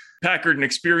me. Packard, an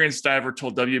experienced diver,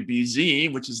 told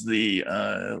WBZ, which is the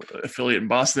affiliate in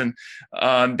Boston,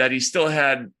 that he still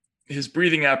had his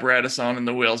breathing apparatus on in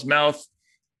the whale's mouth.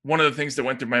 One of the things that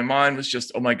went through my mind was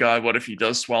just, oh my God, what if he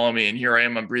does swallow me? And here I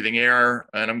am, I'm breathing air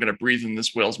and I'm going to breathe in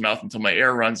this whale's mouth until my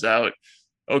air runs out.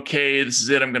 Okay, this is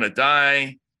it. I'm going to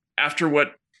die. After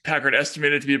what Packard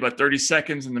estimated to be about 30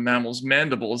 seconds in the mammal's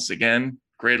mandibles, again,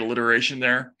 Great alliteration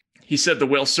there. He said the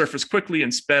whale surfaced quickly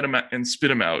and spit him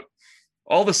out.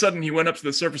 All of a sudden, he went up to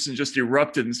the surface and just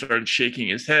erupted and started shaking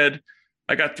his head.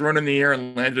 I got thrown in the air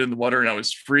and landed in the water, and I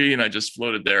was free, and I just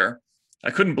floated there. I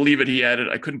couldn't believe it, he added.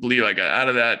 I couldn't believe I got out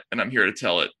of that, and I'm here to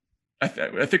tell it. I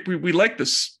think we like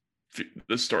this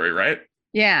story, right?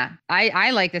 Yeah, I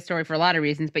like this story for a lot of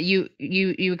reasons, but you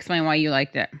explain why you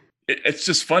liked it. It's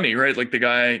just funny, right? Like the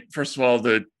guy, first of all,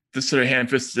 the sort of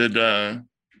ham-fisted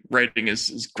writing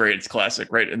is great. It's classic,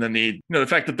 right? And then the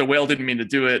fact that the whale didn't mean to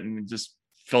do it and just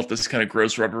felt this kind of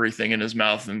gross rubbery thing in his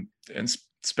mouth and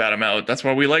spat him out. That's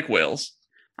why we like whales.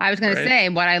 I was going to say,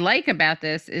 what I like about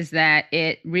this is that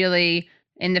it really,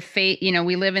 in the fate,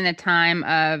 we live in a time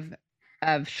of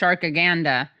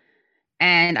sharkaganda,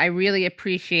 and I really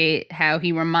appreciate how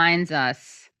he reminds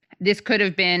us this could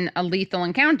have been a lethal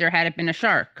encounter had it been a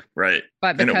shark. Right.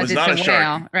 But because it was it's not a whale,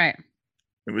 shark. right.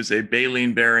 It was a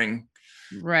baleen-bearing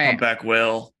humpback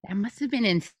whale. That must have been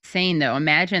insane, though.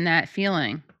 Imagine that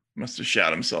feeling. Must have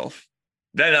shot himself.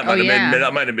 That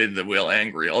might have made the whale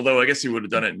angry. Although I guess he would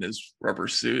have done it in his rubber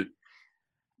suit.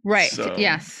 Right. So.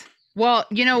 Yes. Well,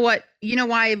 you know what? You know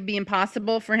why it'd be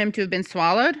impossible for him to have been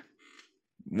swallowed?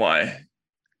 Why?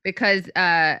 Because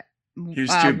he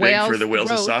was too big for the whale's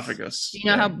throats, esophagus. Do you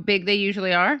know how big they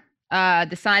usually are?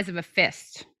 The size of a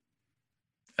fist.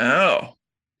 Oh.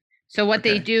 So what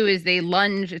they do is they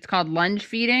lunge. It's called lunge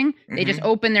feeding. They just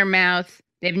open their mouth.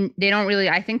 They don't really.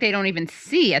 I think they don't even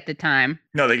see at the time.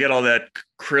 No, they get all that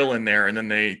krill in there, and then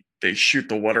they shoot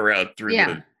the water out through.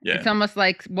 Yeah. It's almost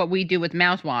like what we do with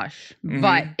mouthwash,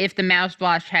 but if the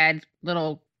mouthwash had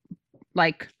little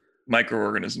like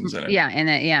microorganisms in it. Yeah, in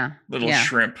it. Yeah. Little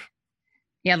shrimp.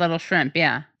 Yeah, little shrimp.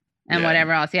 Yeah. And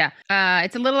whatever else. Yeah.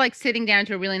 It's a little like sitting down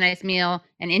to a really nice meal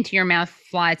and into your mouth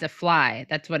flies a fly.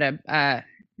 That's what a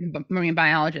marine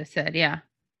biologist said. Yeah.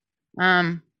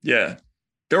 Yeah.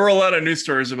 There were a lot of news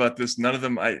stories about this. None of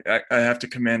them I have to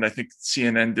commend. I think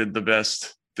CNN did the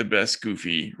best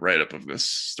goofy write-up of this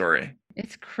story.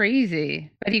 It's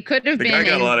crazy. But he could have been. The guy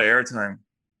got a lot of airtime.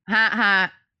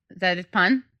 Is that a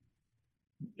pun?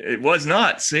 It was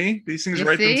not. See? These things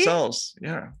write themselves.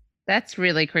 Yeah. That's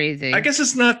really crazy. I guess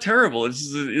it's not terrible.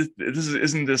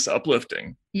 Isn't this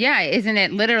uplifting? Yeah, isn't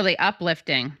it literally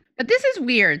uplifting? But this is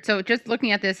weird. So just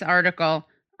looking at this article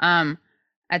at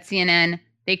CNN,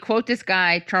 they quote this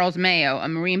guy, Charles Mayo, a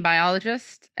marine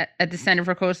biologist at the Center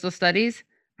for Coastal Studies.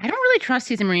 I don't really trust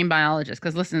he's a marine biologist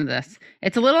because listen to this.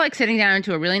 It's a little like sitting down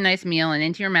to a really nice meal and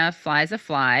into your mouth flies a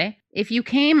fly. If you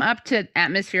came up to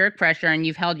atmospheric pressure and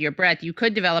you've held your breath, you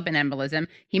could develop an embolism.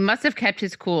 He must have kept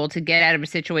his cool to get out of a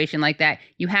situation like that.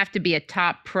 You have to be a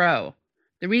top pro.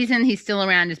 The reason he's still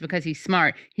around is because he's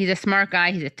smart. He's a smart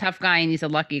guy. He's a tough guy, and he's a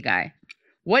lucky guy.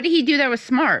 What did he do that was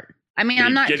smart? I mean,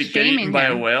 I'm not shaming him by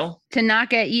a whale? To not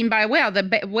get eaten by a whale.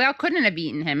 The whale couldn't have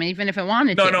eaten him, even if it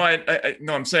wanted to.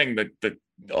 No, I'm saying that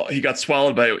he got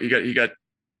swallowed by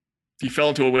he fell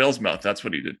into a whale's mouth. That's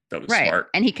what he did. That was smart.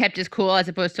 And he kept his cool as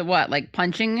opposed to what, like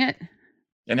punching it?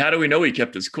 And how do we know he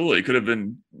kept his cool? He could have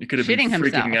been shitting freaking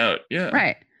himself out. Yeah.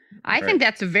 Right. I think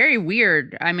that's very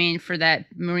weird. I mean, for that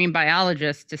marine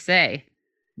biologist to say.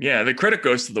 Yeah, the credit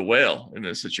goes to the whale in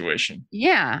this situation.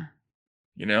 Yeah.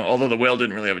 Although the whale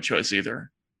didn't really have a choice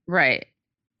either. Right.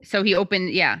 So he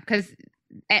opened,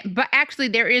 but actually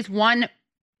there is one.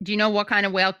 Do you know what kind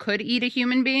of whale could eat a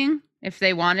human being if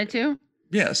they wanted to?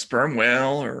 Yeah, sperm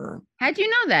whale or. How do you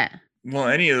know that? Well,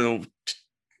 any of the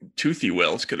toothy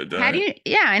whales could have done it.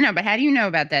 Yeah, I know, but how do you know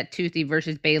about that toothy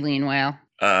versus baleen whale?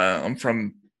 I'm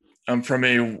from a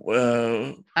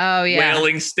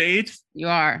whaling state. You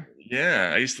are.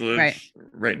 Yeah, I used to live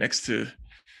right next to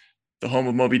the home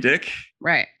of Moby Dick.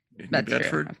 Right. That's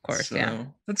Bedford. True, of course. So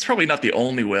that's probably not the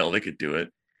only whale that could do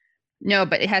it. No,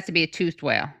 but it has to be a toothed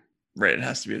whale. Right, it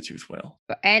has to be a toothed whale.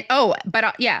 I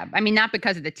mean, not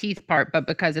because of the teeth part, but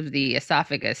because of the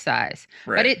esophagus size.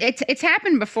 Right. But it's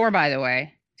happened before, by the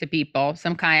way, to people,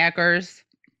 some kayakers.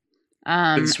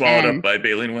 Been swallowed up by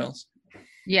baleen whales.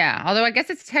 Yeah, although I guess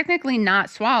it's technically not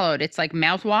swallowed. It's like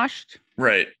mouthwashed.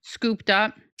 Right. Scooped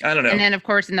up. I don't know. And then, of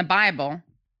course, in the Bible.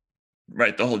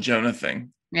 Right, the whole Jonah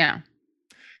thing. Yeah.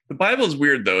 The Bible's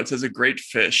weird, though. It says a great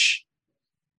fish.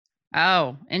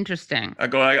 Oh, interesting. I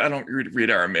don't read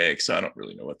Aramaic, so I don't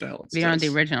really know what the hell it says. We don't know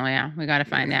the original, yeah. We got to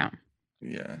find out.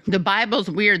 Yeah. The Bible's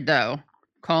weird, though,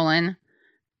 Matt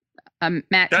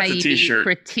That's Taibbi a t-shirt.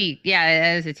 critique.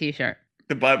 Yeah, it is a t-shirt.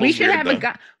 The Bible's weird,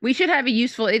 we should have a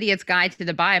useful idiot's guide to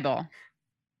the Bible.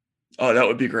 Oh, that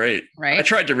would be great. Right? I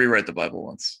tried to rewrite the Bible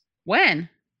once. When?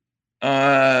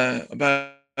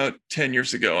 About 10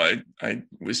 years ago. I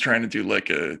was trying to do like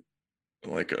a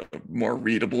more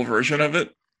readable version of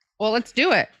it. Well, let's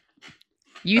do it.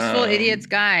 Useful Idiot's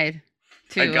Guide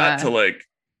to. I got to like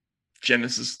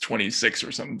Genesis 26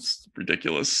 or something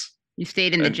ridiculous. You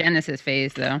stayed in the Genesis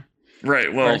phase, though.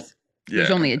 Right. Well,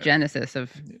 there's only a Genesis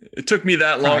of. It took me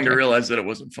that long to realize that it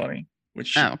wasn't funny,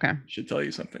 which should tell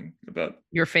you something about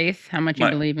your faith, how much you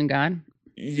believe in God.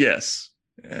 Yes,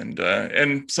 and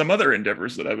some other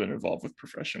endeavors that I've been involved with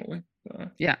professionally.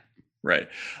 Yeah. Right.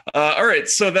 All right.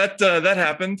 So that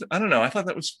happened. I don't know. I thought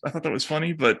that was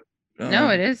funny, but no,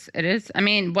 it is. It is. I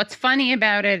mean, what's funny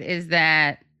about it is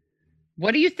that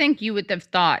what do you think you would have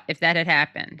thought if that had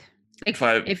happened? Like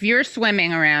if you're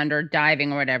swimming around or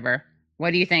diving or whatever, what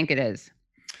do you think it is?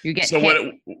 You get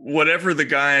whatever the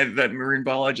guy, that marine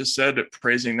biologist said,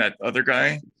 praising that other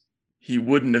guy, he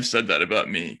wouldn't have said that about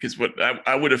me, because what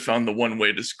I would have found the one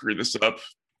way to screw this up,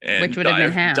 and which would have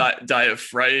been how? Die of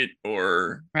fright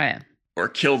or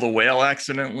kill the whale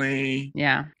accidentally.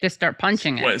 Yeah, just start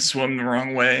punching it. Swim the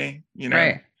wrong way,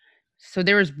 Right. So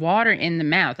there was water in the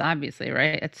mouth, obviously,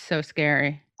 right? It's so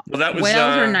scary. Well, that was whales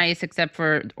are nice, except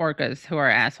for orcas, who are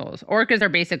assholes. Orcas are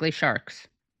basically sharks.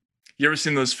 You ever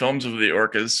seen those films of the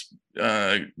orcas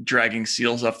dragging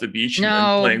seals off the beach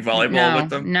and playing volleyball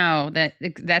with them? No,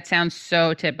 that sounds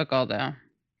so typical, though.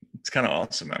 It's kind of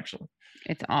awesome, actually.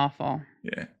 It's awful.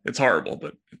 Yeah, it's horrible,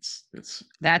 but it's isn't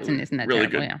that really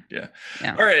terrible? Good?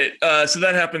 Yeah. All right. So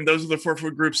that happened. Those are the 4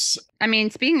 food groups. I mean,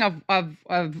 speaking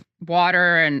of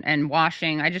water and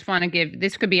washing, I just want to give,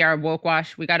 this could be our woke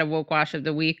wash. We got a woke wash of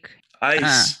the week.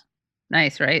 Ice.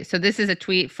 Nice, right? So this is a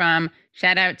tweet from,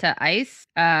 shout out to ICE.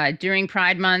 During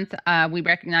Pride Month, we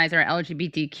recognize our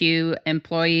LGBTQ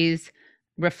employees,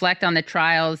 reflect on the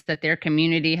trials that their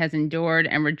community has endured,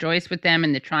 and rejoice with them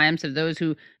in the triumphs of those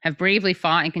who have bravely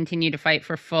fought and continue to fight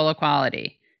for full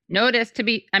equality. Notice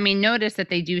that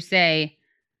they do say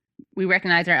we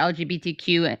recognize our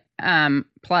LGBTQ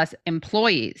plus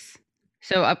employees.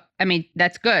 So,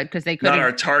 that's good, because they could not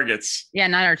our targets. Yeah,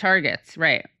 not our targets,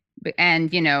 right.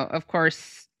 And, of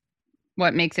course,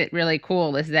 what makes it really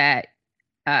cool is that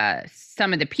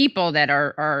some of the people that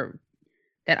are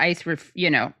that ICE,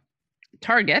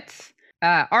 targets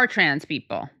are trans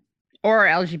people or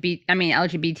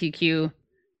LGBTQ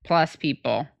plus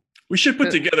people. We should put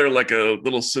together like a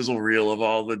little sizzle reel of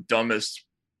all the dumbest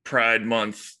Pride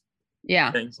Month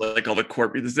things, like all the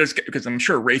corporate. Because I'm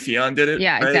sure Raytheon did it.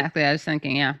 Yeah, right? Exactly. I was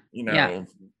thinking,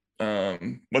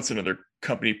 what's another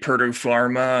company? Purdue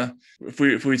Pharma.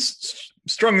 If we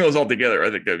strung those all together,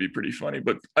 I think that'd be pretty funny.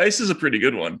 But ICE is a pretty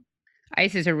good one.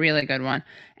 ICE is a really good one.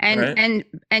 And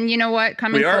you know what?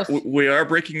 We are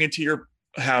breaking into your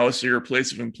house or your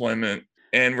place of employment,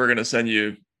 and we're going to send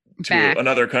you to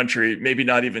another country, maybe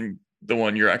not even the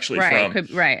one you're actually from.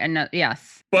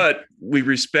 Yes. But we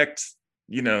respect,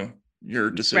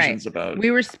 your decisions about. We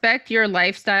respect your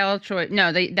lifestyle choice.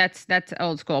 No, that's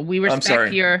old school. We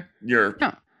respect your.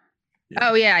 No. Yeah.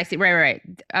 Oh yeah, I see. Right.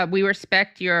 We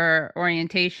respect your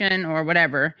orientation or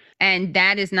whatever, and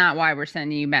that is not why we're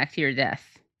sending you back to your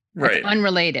death. That's right.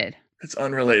 Unrelated. It's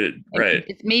unrelated. Right.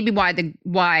 It's maybe why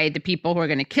the people who are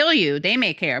going to kill you, they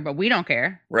may care, but we don't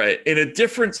care. Right. In a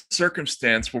different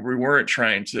circumstance where we weren't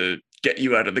trying to get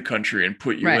you out of the country and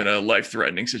put you in a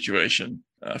life-threatening situation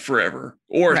forever,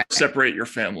 or separate your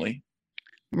family.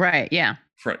 Right. Yeah.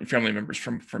 Family members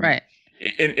from. Right.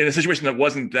 In a situation that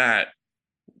wasn't that,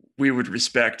 we would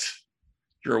respect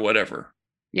your whatever.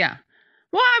 Yeah.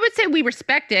 Well, I would say we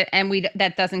respect it, and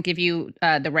that doesn't give you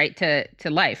the right to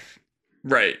life.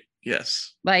 Right.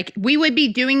 Yes. Like, we would be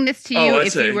doing this to you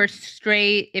if you were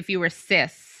straight, if you were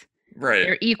cis. Right.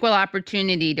 They're equal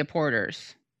opportunity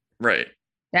deporters. Right.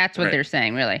 That's what they're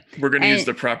saying, really. We're going to use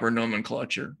the proper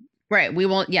nomenclature. Right. We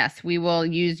will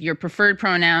use your preferred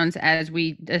pronouns as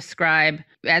we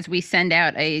send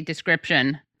out a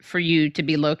description for you to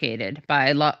be located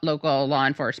by local law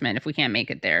enforcement if we can't make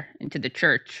it there, into the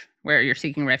church where you're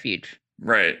seeking refuge.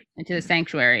 Right. Into the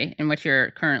sanctuary in which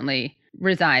you're currently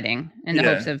residing, in the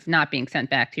hopes of not being sent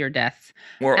back to your deaths.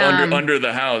 Or under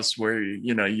the house where,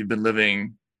 you've been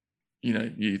living,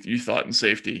 you thought in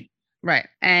safety. Right.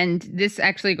 And this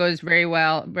actually goes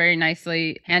very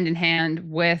nicely hand in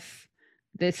hand with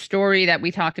the story that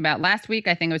we talked about last week.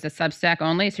 I think it was a Substack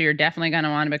only, so you're definitely going to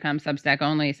want to become Substack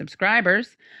only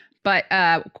subscribers. But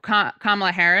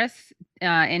Kamala Harris,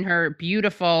 in her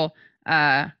beautiful,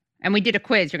 and we did a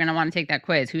quiz. You're going to want to take that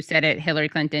quiz. Who said it? Hillary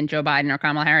Clinton, Joe Biden, or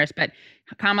Kamala Harris? But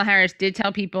Kamala Harris did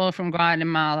tell people from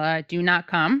Guatemala, do not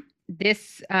come.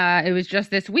 It was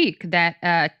just this week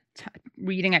that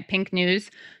reading at Pink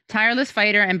News, tireless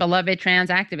fighter and beloved trans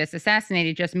activist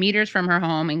assassinated just meters from her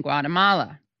home in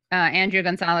Guatemala. Andrea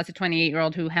Gonzalez, a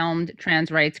 28-year-old who helmed trans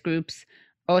rights groups,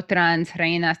 Otras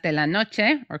Reinas de la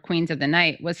Noche, or Queens of the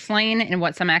Night, was slain in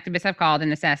what some activists have called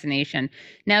an assassination.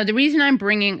 Now, the reason I'm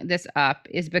bringing this up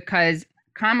is because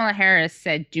Kamala Harris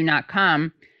said, "Do not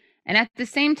come." And at the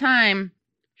same time,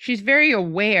 she's very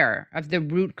aware of the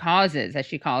root causes, as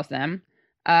she calls them,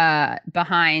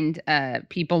 behind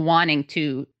people wanting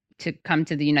to come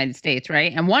to the United States,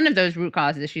 right? And one of those root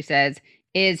causes, she says,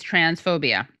 is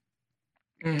transphobia.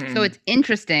 Mm-hmm. So it's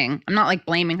interesting. I'm not like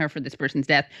blaming her for this person's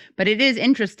death, but it is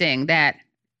interesting that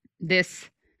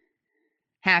this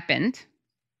happened,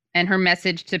 and her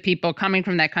message to people coming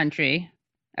from that country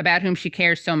about whom she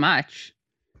cares so much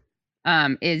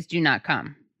is do not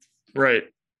come. Right.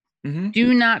 Mm-hmm.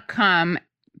 Do not come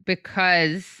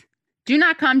do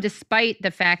not come despite the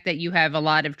fact that you have a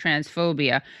lot of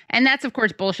transphobia. And that's of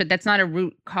course bullshit. That's not a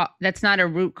root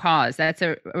cause.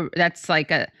 That's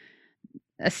like a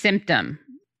symptom.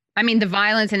 I mean, the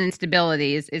violence and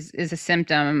instability is a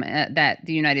symptom that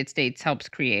the United States helps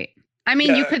create. I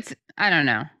mean, you could, I don't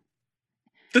know.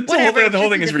 The whole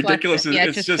thing is ridiculous.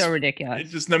 It's just so ridiculous.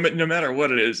 It's just no matter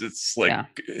what it is, it's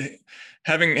like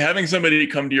having somebody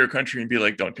come to your country and be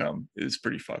like, "Don't come," is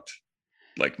pretty fucked.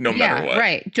 Like no matter what.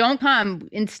 Right. Don't come.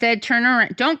 Instead, turn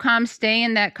around. Don't come. Stay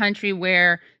in that country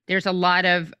where there's a lot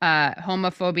of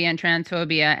homophobia and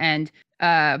transphobia and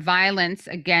violence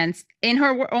against, in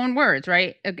her own words,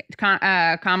 right?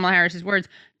 Kamala Harris's words,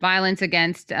 violence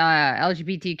against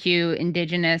LGBTQ,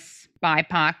 Indigenous,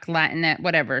 BIPOC, Latinx,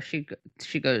 whatever she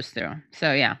goes through.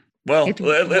 So yeah. Well,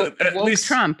 at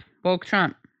least woke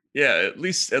Trump. Yeah, at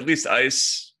least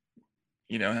ICE,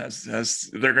 has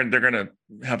they're gonna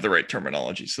have the right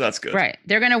terminology, so that's good. Right.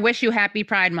 They're gonna wish you happy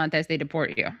Pride Month as they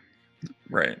deport you.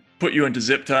 Right. Put you into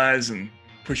zip ties and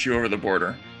push you over the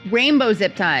border. Rainbow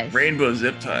zip ties. Rainbow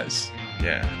zip ties.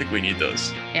 Yeah, I think we need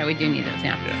those. Yeah, we do need those.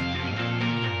 Yeah.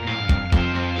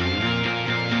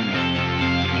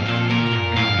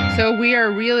 So we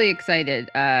are really excited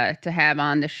to have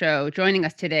on the show, joining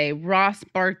us today, Ross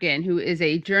Barkan, who is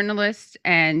a journalist,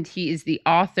 and he is the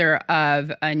author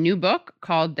of a new book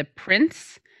called The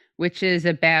Prince, which is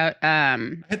about... I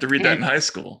had to read that in high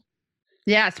school.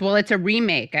 Yes, well, it's a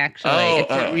remake, actually.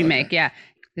 It's a remake, okay. Yeah.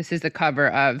 This is the cover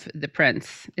of The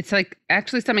Prince. It's like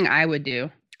actually something I would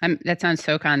do. That sounds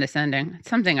so condescending. It's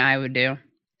something I would do.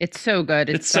 It's so good.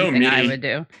 It's something I would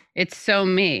do. It's so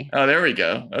me. Oh, there we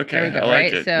go. Okay. There we go, I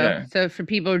like it. So for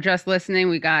people just listening,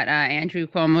 we got Andrew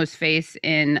Cuomo's face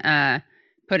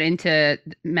put into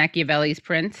Machiavelli's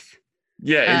Prince.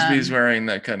 Yeah, he's wearing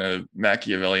that kind of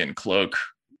Machiavellian cloak.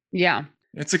 Yeah.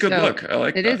 It's a good look. I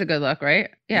like it. It is a good look, right?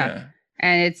 Yeah.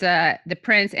 And it's The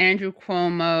Prince, Andrew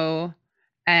Cuomo,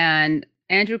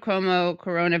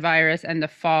 Coronavirus, and the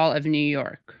Fall of New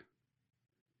York.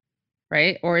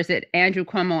 Right? Or is it Andrew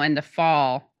Cuomo and the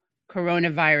Fall,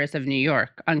 Coronavirus of New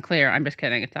York? Unclear. I'm just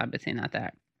kidding. It's obviously not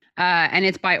that. And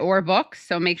it's by Or Books,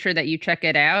 so make sure that you check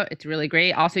it out. It's really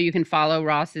great. Also, you can follow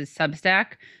Ross's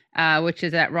Substack, which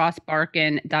is at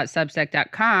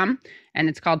rossbarkan.substack.com, and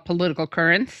it's called Political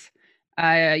Currents.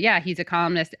 He's a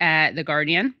columnist at The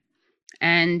Guardian.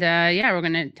 And we're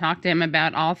going to talk to him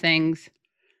about all things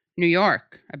New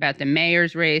York, about the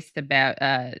mayor's race, about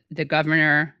the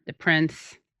governor, the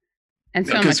prince, and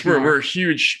so much more. We're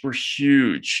huge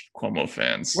Cuomo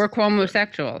fans. We're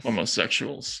Cuomosexuals.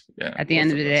 Homosexuals. Yeah. At the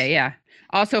end of the day, yeah.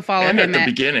 Also follow him at the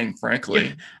beginning,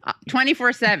 frankly.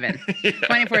 24/7.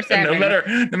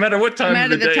 24/7. No matter what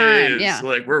time of the day it is,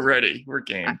 like we're ready. We're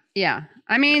game. Yeah.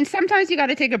 I mean, sometimes you got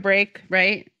to take a break,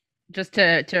 right? Just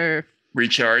to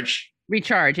recharge.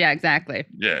 Yeah, exactly.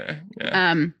 Yeah.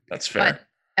 That's fair. But,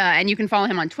 and you can follow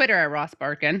him on Twitter at Ross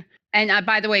Barkan. And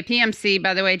by the way, PMC,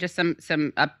 just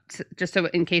just so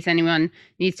in case anyone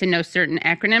needs to know certain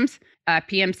acronyms,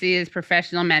 PMC is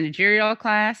Professional Managerial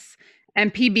Class,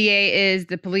 and PBA is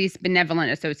the Police Benevolent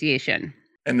Association.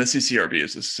 And the CCRB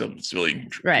is the Civilian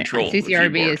Control Review Board.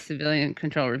 CCRB is Civilian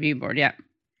Control Review Board, yeah.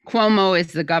 Cuomo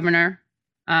is the governor.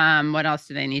 What else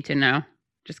do they need to know?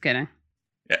 Just kidding.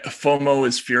 Yeah, FOMO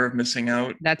is fear of missing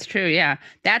out. That's true, yeah.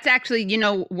 That's actually,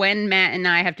 when Matt and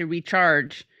I have to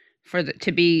recharge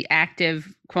to be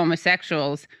active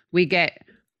Cuomosexuals, we get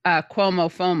Cuomo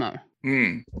FOMO.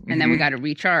 And then we got to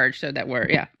recharge so that we're,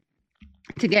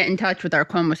 to get in touch with our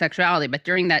Cuomosexuality. But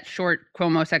during that short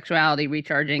Cuomosexuality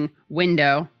recharging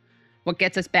window, what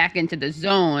gets us back into the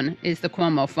zone is the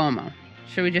Cuomo FOMO.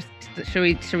 Should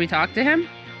we talk to him?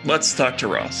 Let's talk to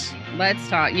Ross. Let's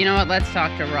talk. You know what? Let's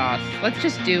talk to Ross. Let's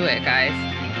just do it, guys.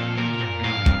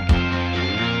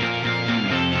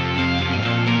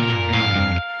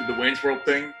 The Wayne's World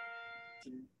thing.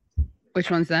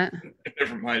 Which one's that?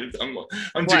 Never mind. I'm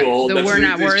too old. We're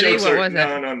not worthy. What was it?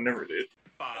 No, never did.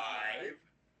 5,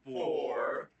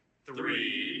 4,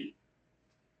 3.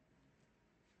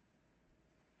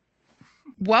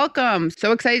 Welcome.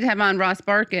 So excited to have on Ross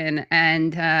Barkan.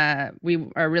 And we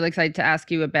are really excited to ask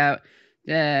you about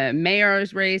the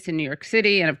mayor's race in New York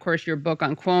City and, of course, your book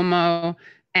on Cuomo.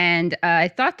 And I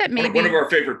thought that maybe one of our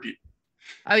favorite people.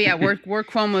 Oh, yeah. We're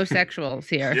Cuomosexuals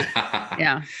here.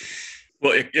 Yeah.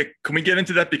 Well, can we get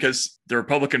into that? Because the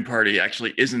Republican Party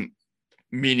actually isn't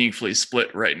meaningfully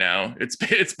split right now.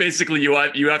 It's basically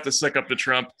you have to suck up to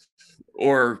Trump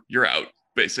or you're out,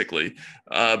 basically.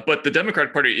 But the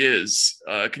Democratic Party is.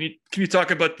 Can you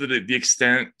talk about the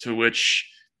extent to which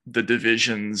the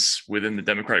divisions within the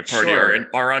Democratic Party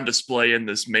are on display in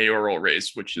this mayoral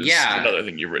race, which is another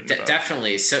thing you've written about?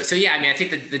 Definitely. So yeah, I mean, I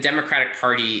think the Democratic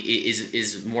Party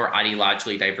is more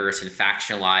ideologically diverse and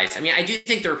factionalized. I mean, I do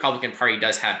think the Republican Party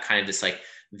does have kind of this like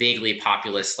vaguely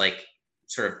populist, like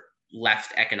sort of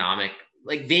left economic,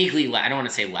 like vaguely, I don't want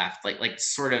to say left, like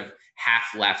sort of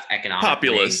half left economic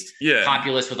populist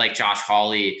with like Josh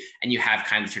Hawley, and you have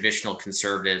kind of traditional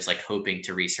conservatives like hoping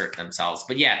to reassert themselves.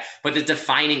 But the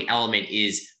defining element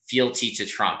is fealty to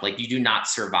Trump. Like you do not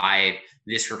survive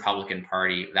this Republican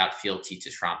Party without fealty to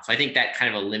Trump. So I think that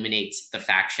kind of eliminates the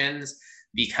factions,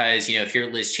 because if you're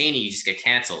Liz Cheney, you just get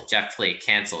canceled. Jeff Flake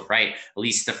canceled, right?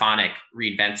 Elise Stefanik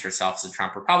reinvents herself as a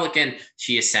Trump Republican.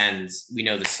 She ascends. We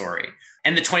know the story.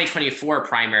 And the 2024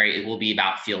 primary, it will be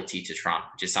about fealty to Trump,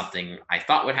 which is something I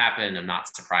thought would happen. I'm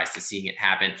not surprised to seeing it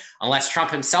happen, unless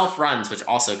Trump himself runs, which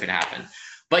also could happen.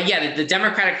 But yeah, the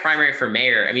Democratic primary for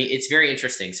mayor, I mean, it's very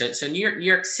interesting. So New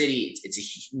York City, it's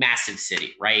a massive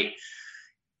city, right?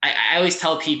 I always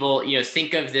tell people,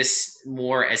 think of this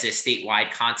more as a statewide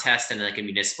contest than like a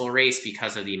municipal race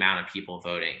because of the amount of people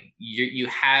voting. You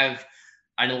have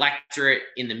an electorate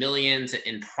in the millions,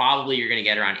 and probably you're going to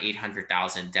get around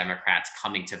 800,000 Democrats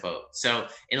coming to vote. So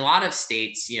in a lot of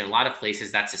states, a lot of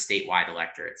places, that's a statewide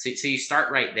electorate. So you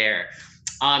start right there.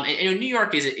 And New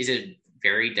York is a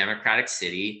very Democratic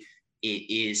city. It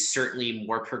is certainly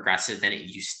more progressive than it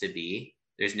used to be.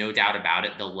 There's no doubt about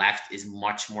it. The left is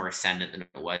much more ascendant than it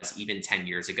was even 10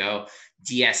 years ago.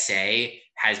 DSA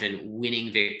has been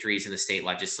winning victories in the state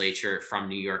legislature from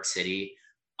New York City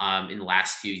in the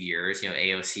last few years.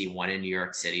 AOC won in New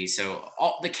York City. So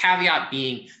the caveat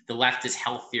being the left is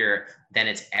healthier than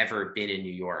it's ever been in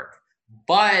New York.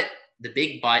 But the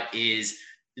big but is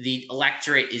the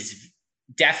electorate is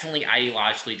definitely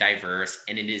ideologically diverse,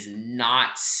 and it is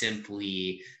not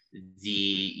simply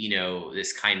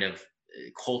this kind of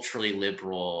culturally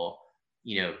liberal,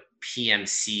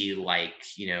 PMC like,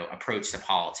 approach to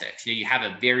politics. You have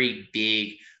a very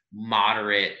big,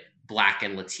 moderate Black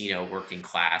and Latino working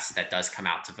class that does come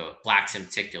out to vote, Blacks in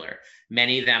particular.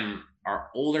 Many of them are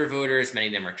older voters. Many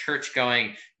of them are church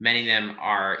going. Many of them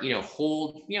are,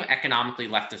 hold, economically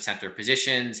left of center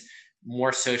positions,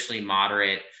 more socially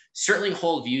moderate, certainly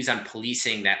hold views on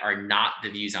policing that are not the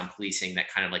views on policing that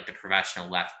kind of like the professional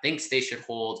left thinks they should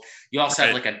hold. You also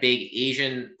have like a big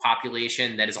Asian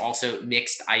population that is also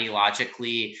mixed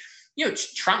ideologically.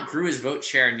 Trump grew his vote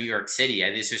share in New York City.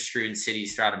 This is true in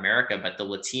cities throughout America, but the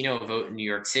Latino vote in New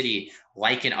York City,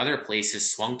 like in other places,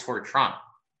 swung toward Trump.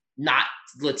 Not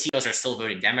Latinos are still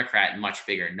voting Democrat in much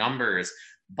bigger numbers,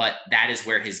 but that is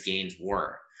where his gains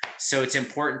were. So it's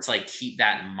important to like keep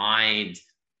that in mind.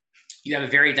 You have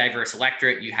a very diverse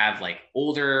electorate. You have like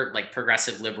older, like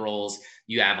progressive liberals.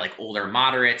 You have like older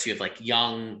moderates. You have like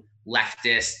young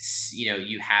leftists.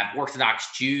 You have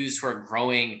Orthodox Jews who are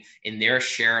growing in their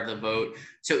share of the vote.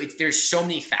 So there's so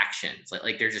many factions.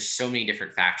 Like there's just so many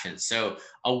different factions. So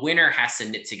a winner has to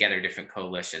knit together different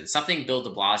coalitions. Something Bill de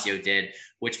Blasio did,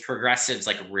 which progressives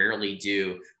like rarely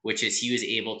do, which is he was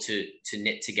able to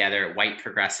knit together white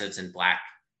progressives and Black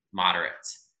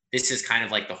moderates. This is kind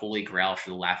of like the holy grail for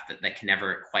the left that can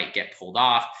never quite get pulled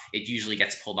off. It usually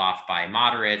gets pulled off by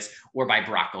moderates or by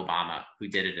Barack Obama, who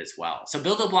did it as well. So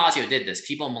Bill de Blasio did this.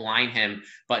 People malign him,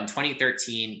 but in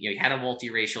 2013, he had a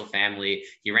multiracial family.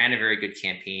 He ran a very good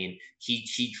campaign. He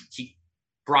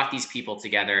brought these people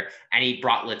together, and he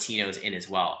brought Latinos in as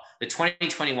well. The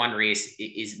 2021 race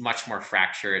is much more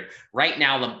fractured. Right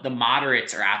now, the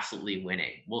moderates are absolutely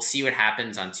winning. We'll see what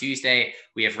happens on Tuesday.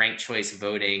 We have ranked choice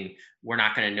voting. We're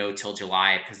not going to know till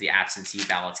July because the absentee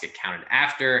ballots get counted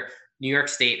after. New York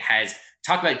State has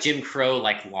talked about Jim Crow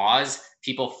like laws.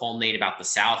 People fulminate about the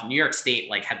South. New York State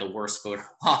like had the worst voter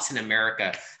laws in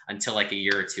America until like a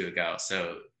year or two ago.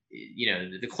 So,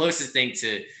 the closest thing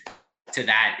to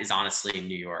that is honestly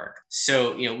New York.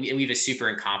 So, we have a super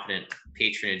incompetent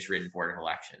patronage-ridden board of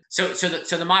election. So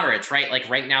the moderates, right? Like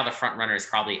right now, the front runner is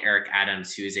probably Eric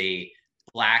Adams, who is a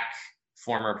Black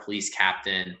former police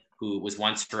captain who was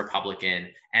once a Republican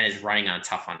and is running on a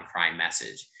tough on crime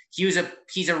message. He's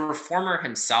a reformer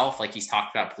himself, like he's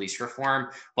talked about police reform,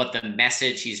 but the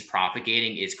message he's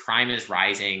propagating is crime is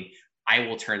rising. I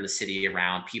will turn the city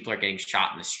around. People are getting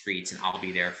shot in the streets and I'll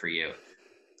be there for you.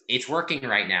 It's working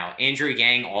right now. Andrew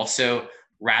Yang also,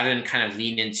 rather than kind of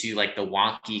lean into like the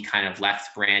wonky kind of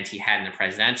left brand he had in the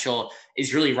presidential,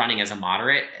 is really running as a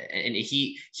moderate. And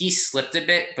he slipped a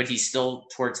bit, but he's still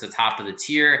towards the top of the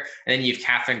tier. And then you have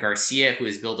Catherine Garcia, who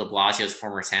is Bill de Blasio's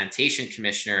former sanitation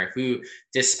commissioner, who,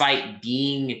 despite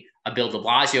being a Bill de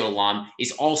Blasio alum,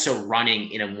 is also running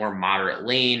in a more moderate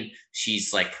lane.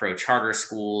 She's like pro charter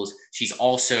schools. She's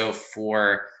also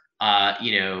for,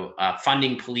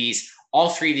 funding police. All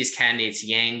three of these candidates,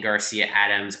 Yang, Garcia,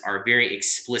 Adams, are very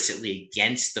explicitly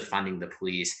against the funding the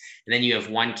police. And then you have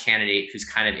one candidate who's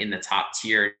kind of in the top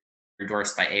tier,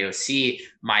 endorsed by AOC,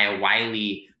 Maya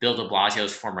Wiley, Bill de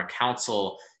Blasio's former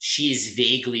counsel. She's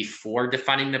vaguely for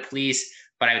defunding the police,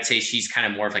 but I would say she's kind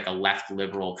of more of like a left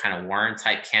liberal kind of Warren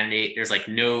type candidate. There's like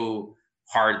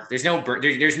there's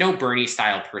no Bernie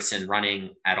style person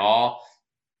running at all.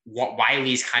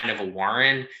 Wiley's kind of a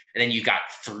Warren. And then you got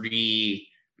three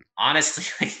Biden-esque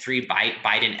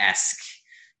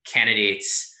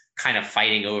candidates kind of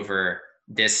fighting over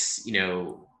this,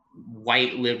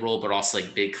 white liberal, but also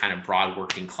like big kind of broad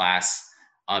working class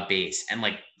base. And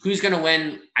like, who's going to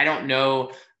win? I don't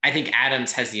know. I think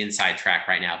Adams has the inside track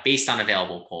right now based on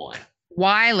available polling.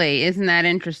 Wiley, isn't that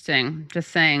interesting?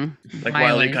 Just saying. Like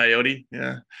Wiley Coyote.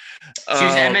 Yeah. She's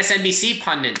an MSNBC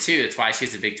pundit too. That's why she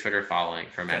has a big Twitter following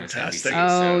from fantastic.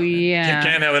 MSNBC. Yeah.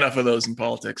 Can't have enough of those in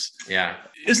politics. Yeah.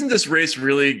 Isn't this race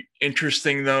really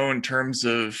interesting though, in terms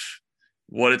of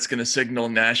what it's going to signal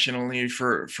nationally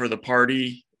for the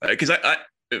party? Because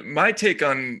my take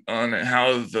on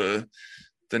how the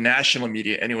national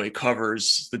media anyway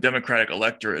covers the Democratic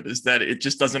electorate is that it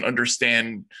just doesn't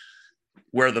understand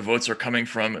where the votes are coming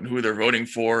from and who they're voting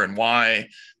for and why.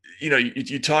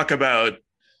 You talk about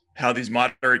how these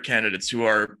moderate candidates who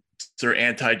are sort of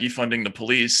anti-defunding the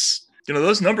police,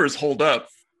 those numbers hold up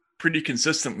pretty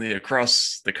consistently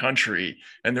across the country.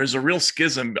 And there's a real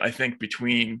schism, I think,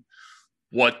 between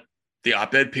what the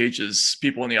op-ed pages,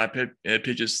 people in the op-ed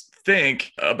pages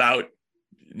think about,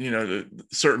 the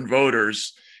certain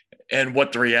voters and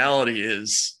what the reality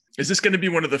is. Is this going to be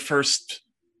one of the first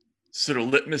sort of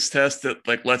litmus tests that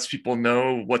like lets people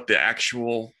know what the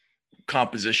actual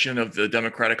composition of the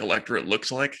Democratic electorate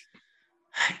looks like?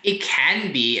 It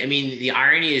can be. I mean, the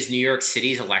irony is New York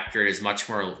City's electorate is much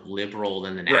more liberal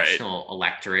than the national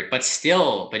electorate, but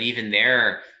even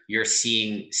there, you're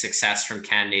seeing success from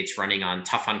candidates running on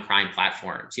tough on crime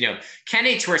platforms.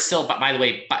 Candidates who are still, by the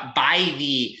way,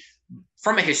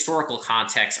 from a historical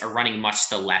context, are running much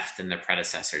to the left than their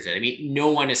predecessors. I mean, no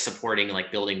one is supporting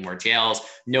like building more jails.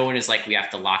 No one is like, we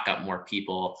have to lock up more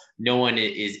people. No one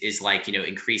is like,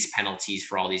 increase penalties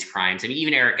for all these crimes. I mean,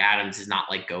 even Eric Adams is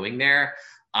not like going there.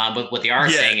 But what they are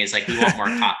saying is like, we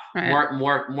want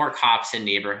more cops in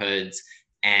neighborhoods.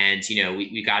 And,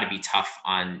 we got to be tough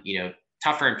on,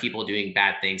 tougher on people doing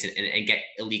bad things and get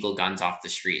illegal guns off the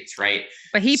streets, right?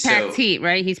 But he packs heat,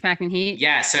 right? He's packing heat.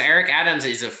 Yeah. So Eric Adams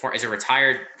is a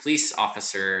retired police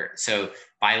officer. So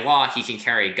by law, he can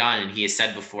carry a gun, and he has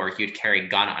said before he would carry a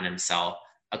gun on himself,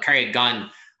 carry a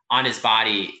gun on his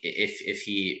body if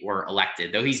he were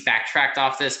elected. Though he's backtracked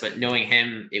off this, but knowing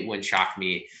him, it wouldn't shock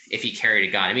me if he carried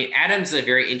a gun. I mean, Adams is a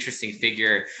very interesting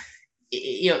figure.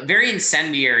 Very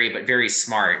incendiary, but very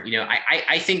smart.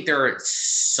 I think there are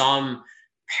some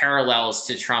parallels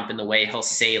to Trump in the way he'll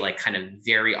say like kind of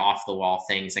very off the wall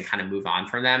things and kind of move on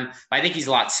from them. But I think he's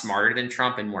a lot smarter than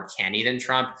Trump and more canny than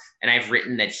Trump. And I've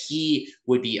written that he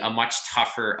would be a much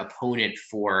tougher opponent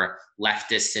for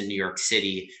leftists in New York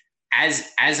City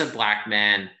as a Black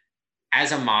man,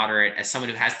 as a moderate, as someone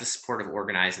who has the support of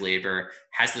organized labor,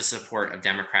 has the support of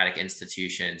democratic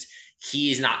institutions.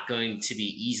 He's not going to be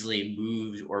easily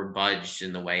moved or budged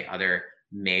in the way other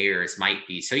mayors might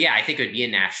be. So yeah, I think it would be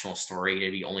a national story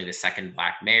to be only the second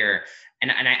Black mayor. And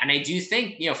I do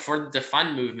think, for the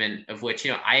defund movement, of which,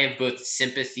 I have both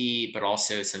sympathy, but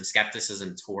also some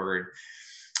skepticism toward,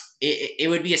 it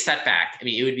would be a setback. I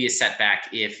mean, it would be a setback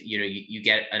if, you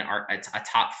get a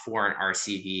top four in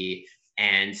RCV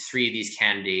and three of these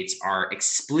candidates are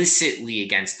explicitly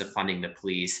against defunding the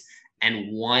police,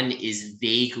 and one is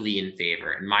vaguely in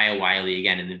favor. And Maya Wiley,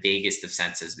 again, in the vaguest of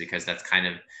senses, because that's kind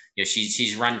of,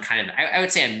 she's run kind of, I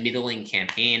would say, a middling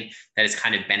campaign that has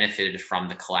kind of benefited from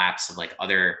the collapse of like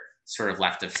other sort of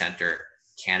left of center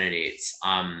candidates.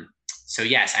 So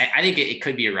yes, I think it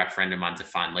could be a referendum on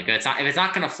defund. Like if it's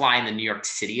not going to fly in the New York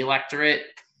City electorate,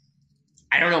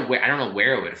 I don't know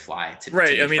where it would fly.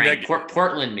 Right. To be frank.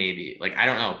 Portland maybe. Like I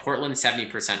don't know. Portland's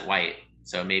 70% white,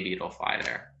 so maybe it'll fly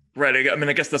there. Right. I mean,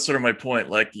 I guess that's sort of my point.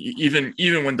 Like even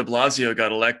when De Blasio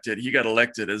got elected, he got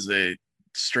elected as a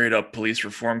straight up police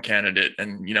reform candidate,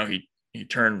 and he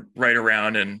turned right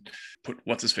around and put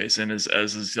what's his face in as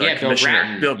his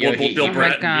commissioner. Bill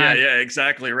Bratton. Yeah,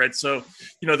 exactly. Right. So,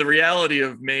 the reality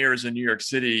of mayors in New York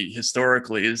City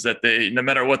historically is that they, no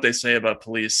matter what they say about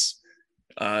police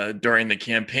during the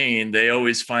campaign, they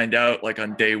always find out like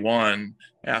on day one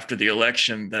after the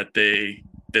election that they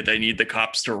need the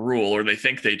cops to rule, or they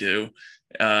think they do,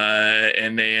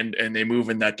 and they move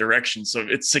in that direction. So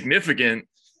it's significant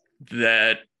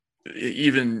that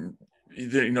even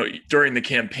during the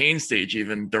campaign stage,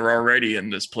 even they're already in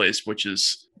this place, which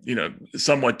is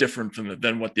somewhat different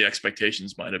than what the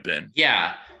expectations might have been.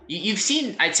 Yeah, you've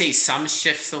seen, I'd say, some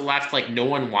shifts to the left. Like no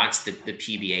one wants the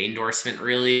PBA endorsement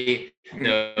really.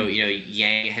 Though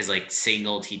Yang has like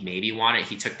signaled he'd maybe want it.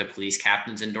 He took the police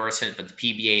captain's endorsement, but the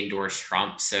PBA endorsed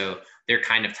Trump, so they're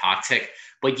kind of toxic.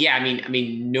 But yeah, I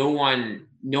mean, no one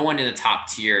in the top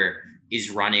tier is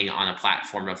running on a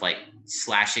platform of like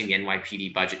slashing the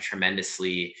NYPD budget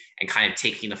tremendously and kind of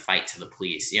taking the fight to the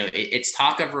police. It's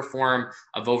talk of reform,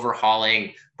 of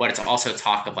overhauling, but it's also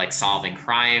talk of like solving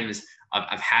crimes,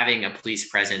 of having a police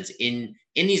presence in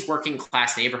these working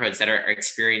class neighborhoods that are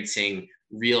experiencing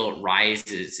real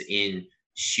rises in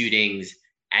shootings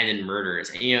and in murders.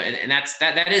 And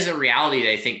that is a reality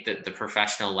that I think that the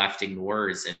professional left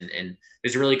ignores. And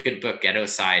there's a really good book, Ghetto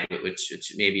Side, which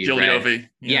maybe you read.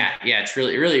 Yeah, it's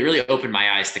really opened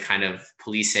my eyes to kind of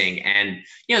policing. And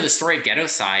the story of Ghetto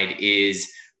Side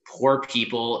is poor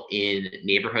people in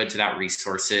neighborhoods without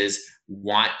resources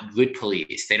want good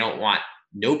police. They don't want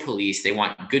no police. They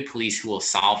want good police who will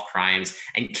solve crimes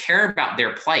and care about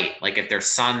their plight. Like if their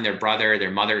son, their brother,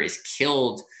 their mother is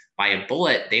killed by a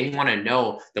bullet, they want to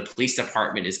know the police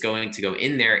department is going to go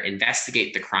in there,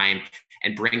 investigate the crime,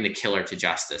 and bring the killer to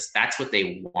justice. That's what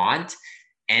they want.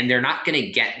 And they're not going to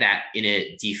get that in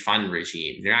a defund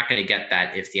regime. They're not going to get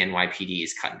that if the NYPD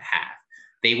is cut in half.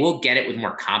 They will get it with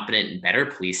more competent and better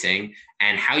policing.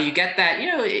 And how you get that,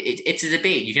 it's a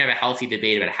debate. You can have a healthy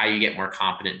debate about how you get more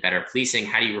competent, better policing.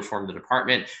 How do you reform the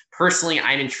department? Personally,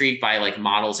 I'm intrigued by like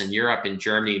models in Europe and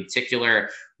Germany in particular,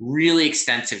 really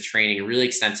extensive training, really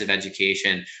extensive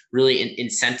education, really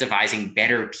incentivizing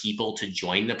better people to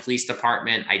join the police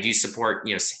department. I do support,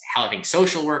 having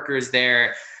social workers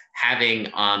there,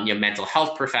 having mental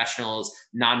health professionals,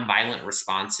 nonviolent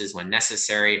responses when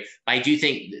necessary. But I do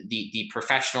think the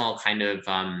professional kind of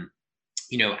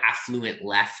affluent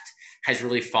left has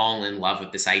really fallen in love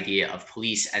with this idea of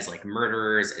police as like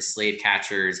murderers, as slave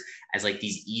catchers, as like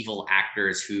these evil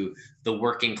actors who the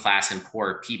working class and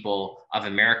poor people of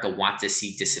America want to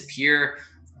see disappear.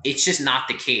 It's just not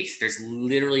the case. There's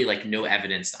literally like no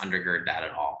evidence to undergird that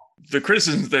at all. The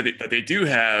criticisms that they do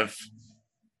have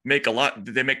make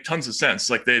tons of sense.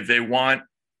 Like they want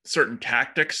certain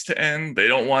tactics to end. They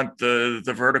don't want the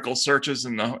vertical searches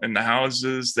in the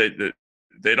houses.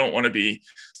 They don't want to be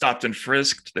stopped and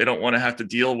frisked. They don't want to have to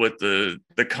deal with the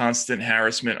constant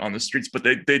harassment on the streets, but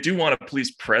they do want a police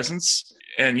presence.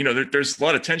 And, there's a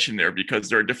lot of tension there because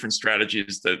there are different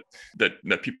strategies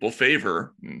that people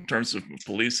favor in terms of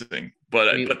policing.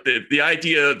 But the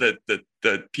idea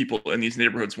that people in these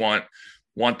neighborhoods want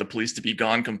the police to be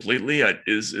gone completely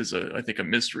is I think a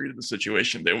mystery to the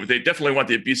situation. They definitely want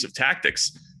the abusive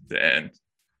tactics to end,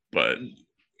 but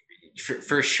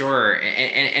for sure.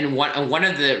 And one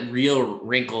of the real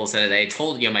wrinkles that I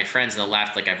told my friends on the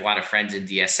left, like I have a lot of friends in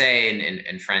DSA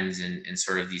and friends in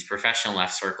sort of these professional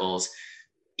left circles,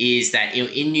 is that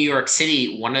in New York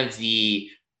City, one of the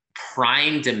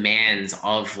prime demands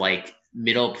of like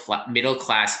middle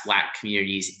class Black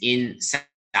communities in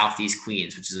Southeast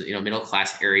Queens, which is middle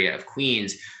class area of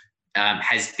Queens,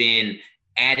 has been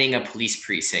adding a police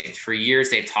precinct. For years,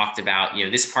 they've talked about,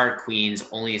 this part of Queens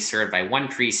only is served by one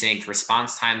precinct.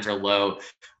 Response times are low.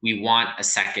 We want a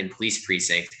second police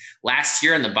precinct. Last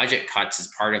year in the budget cuts, as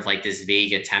part of like this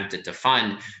vague attempt at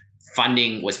defund,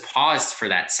 funding was paused for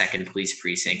that second police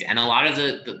precinct. And a lot of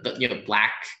the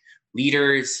Black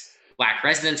leaders, Black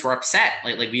residents were upset.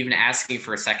 Like we've been asking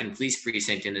for a second police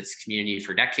precinct in this community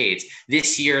for decades.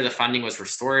 This year, the funding was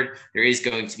restored. There is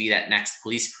going to be that next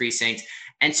police precinct.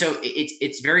 And so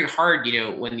it's very hard,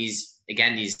 when these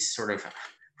sort of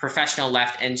professional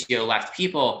left, NGO left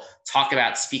people talk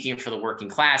about speaking for the working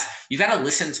class. You've got to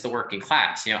listen to the working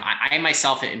class. I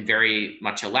myself am very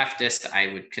much a leftist.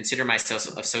 I would consider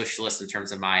myself a socialist in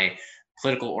terms of my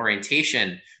political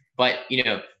orientation. But,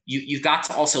 you've got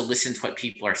to also listen to what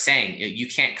people are saying. You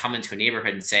can't come into a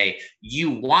neighborhood and say, you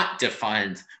want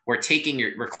defund, we're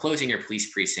closing your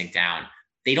police precinct down.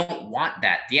 They don't want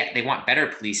that. Yeah, they want better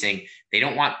policing. They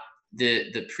don't want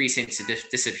the precincts to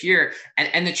disappear.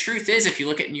 And the truth is, if you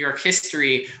look at New York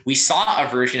history, we saw a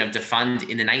version of defund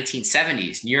in the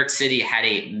 1970s. New York City had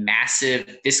a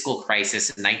massive fiscal crisis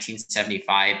in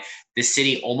 1975. The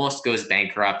city almost goes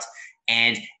bankrupt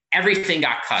and everything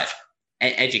got cut.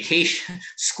 Education,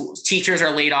 schools, teachers are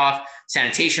laid off,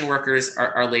 sanitation workers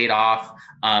are laid off,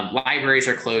 libraries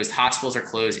are closed, hospitals are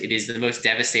closed. It is the most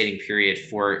devastating period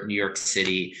for New York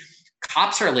City.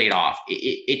 Cops are laid off.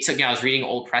 It took, I was reading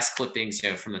old press clippings,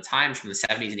 from the times, from the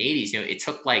 70s and 80s, it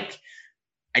took like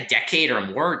a decade or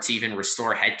more to even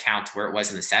restore headcount to where it was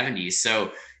in the 70s.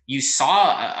 So you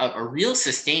saw a real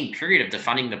sustained period of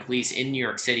defunding the police in New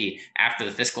York City after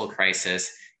the fiscal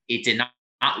crisis. It did not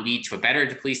lead to a better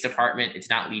police department. It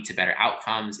did not lead to better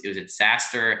outcomes. It was a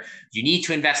disaster. You need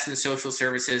to invest in social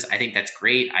services. I think that's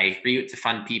great. I agree to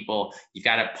fund people. You've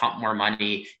got to pump more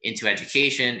money into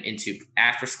education, into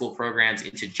after-school programs,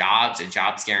 into jobs. A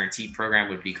jobs guarantee program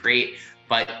would be great,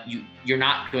 but you're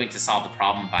not going to solve the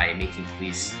problem by making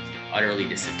police utterly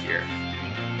disappear.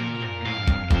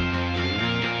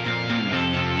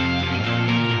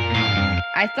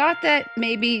 I thought that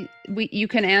maybe you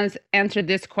can answer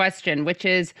this question, which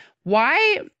is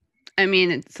why,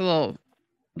 it's a little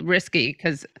risky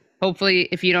because hopefully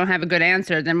if you don't have a good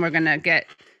answer, then we're going to get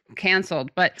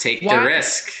canceled. But Take the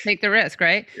risk,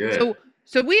 right? Good.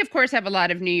 So we, of course, have a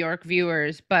lot of New York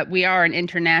viewers, but we are an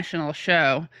international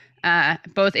show,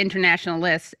 both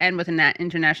internationalists and with an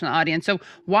international audience. So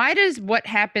why does what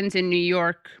happens in New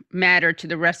York matter to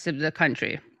the rest of the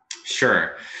country?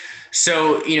 Sure.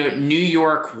 So, New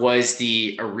York was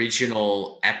the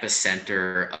original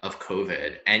epicenter of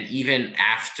COVID. And even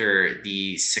after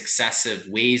the successive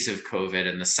waves of COVID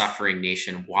and the suffering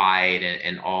nationwide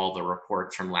and all the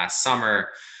reports from last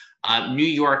summer, New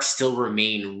York still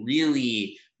remained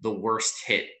really the worst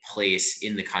hit place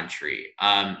in the country.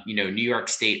 New York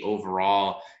State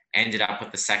overall ended up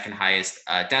with the second highest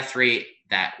death rate.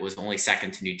 That was only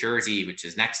second to New Jersey, which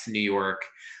is next to New York.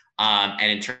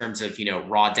 And in terms of,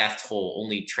 raw death toll,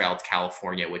 only trailed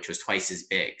California, which was twice as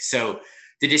big. So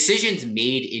the decisions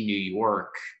made in New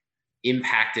York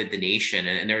impacted the nation.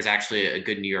 And there was actually a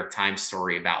good New York Times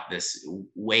story about this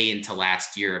way into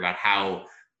last year about how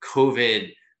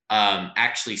COVID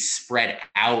actually spread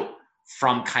out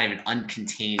from kind of an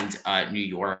uncontained New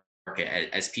York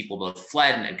as people both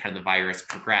fled and kind of the virus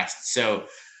progressed. So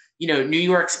New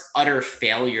York's utter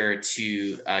failure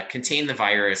to contain the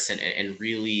virus and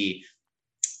really,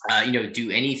 do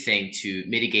anything to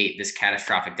mitigate this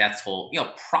catastrophic death toll,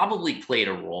 probably played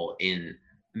a role in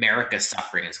America's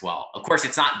suffering as well. Of course,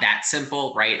 it's not that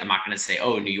simple, right? I'm not going to say,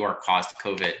 oh, New York caused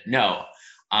COVID. No,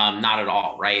 not at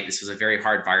all, right? This was a very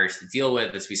hard virus to deal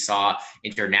with. As we saw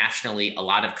internationally, a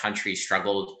lot of countries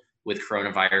struggled with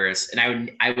coronavirus.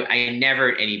 And I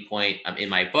never at any point in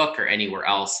my book or anywhere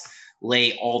else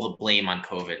lay all the blame on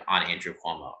COVID on Andrew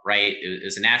Cuomo, right? It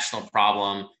was a national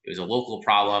problem. It was a local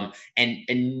problem.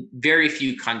 And very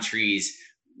few countries,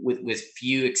 with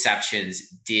few exceptions,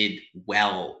 did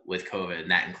well with COVID,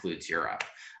 and that includes Europe.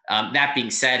 That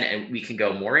being said, and we can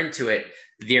go more into it,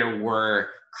 there were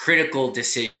critical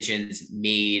decisions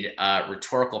made,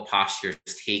 rhetorical postures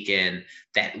taken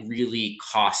that really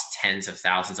cost tens of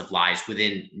thousands of lives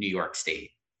within New York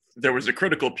State. There was a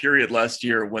critical period last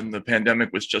year when the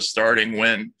pandemic was just starting,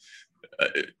 when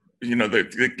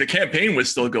the campaign was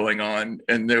still going on,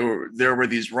 and there were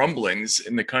these rumblings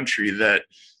in the country that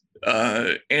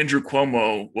Andrew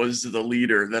Cuomo was the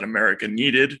leader that America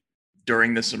needed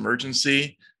during this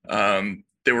emergency.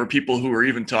 There were people who were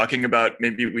even talking about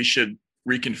maybe we should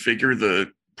reconfigure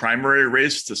the primary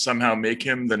race to somehow make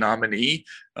him the nominee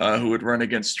who would run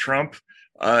against Trump,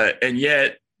 and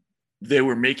yet they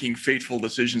were making fateful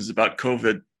decisions about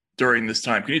COVID during this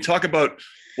time. Can you talk about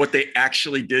what they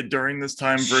actually did during this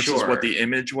time versus what the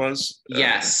image was?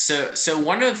 Yes. So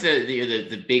one of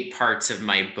the big parts of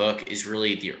my book is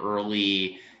really the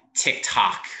early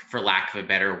TikTok, for lack of a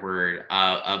better word,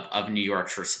 of New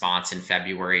York's response in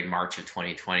February and March of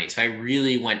 2020. So I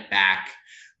really went back,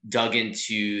 dug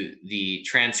into the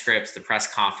transcripts, the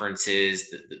press conferences,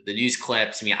 the news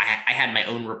clips. I had my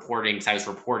own reporting because I was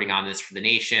reporting on this for The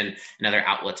Nation and other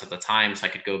outlets at the time, so I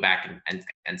could go back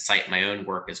and cite my own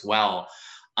work as well.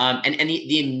 And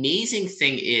the amazing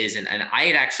thing is, and I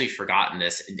had actually forgotten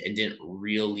this and didn't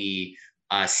really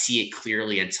see it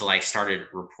clearly until I started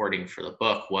reporting for the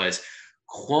book, was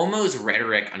Cuomo's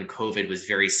rhetoric on COVID was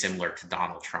very similar to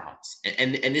Donald Trump's.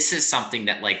 And this is something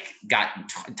that like got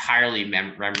entirely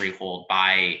memory hold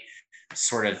by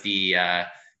sort of the,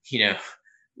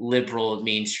 liberal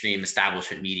mainstream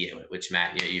establishment media, which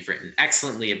Matt, you've written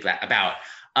excellently about.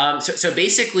 So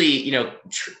basically,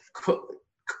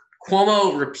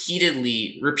 Cuomo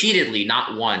repeatedly,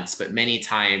 not once, but many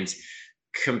times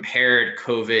compared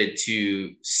COVID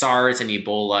to SARS and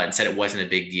Ebola and said it wasn't a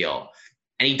big deal.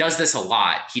 And he does this a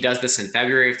lot. He does this in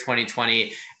February of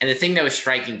 2020. And the thing that was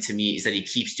striking to me is that he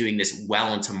keeps doing this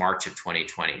well into March of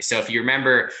 2020. So if you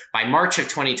remember, by March of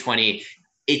 2020,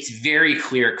 it's very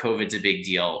clear COVID's a big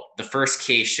deal. The first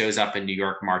case shows up in New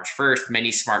York March 1st.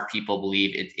 Many smart people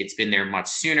believe it's been there much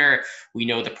sooner. We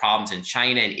know the problems in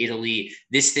China and Italy.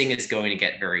 This thing is going to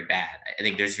get very bad. I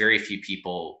think there's very few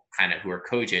people kind of who are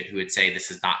cogent who would say this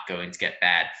is not going to get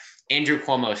bad. Andrew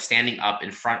Cuomo standing up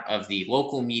in front of the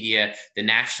local media, the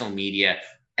national media,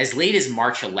 as late as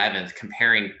March 11th,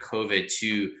 comparing COVID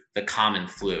to the common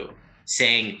flu,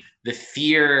 saying the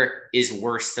fear is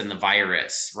worse than the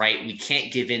virus, right? We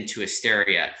can't give in to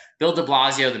hysteria. Bill de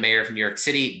Blasio, the mayor of New York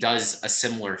City, does a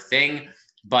similar thing,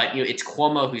 but it's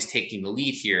Cuomo who's taking the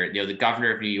lead here. The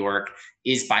governor of New York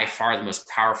is by far the most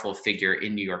powerful figure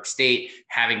in New York State,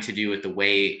 having to do with the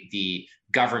way the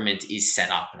government is set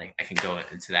up. And I can go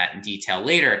into that in detail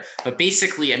later. But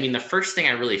basically, the first thing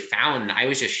I really found, and I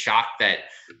was just shocked that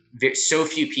so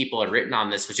few people had written on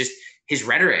this, was just his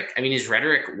rhetoric. His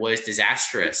rhetoric was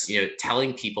disastrous,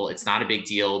 telling people it's not a big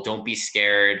deal. Don't be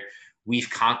scared. We've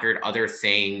conquered other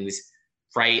things,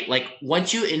 right? Like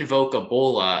once you invoke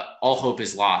Ebola, all hope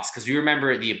is lost. Because we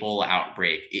remember the Ebola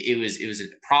outbreak. It was a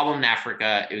problem in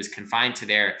Africa. It was confined to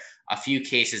there. A few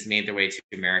cases made their way to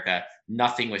America.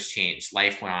 Nothing was changed.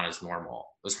 Life went on as normal.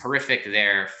 It was horrific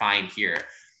there, fine here.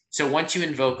 So once you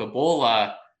invoke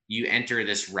Ebola, you enter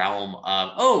this realm of,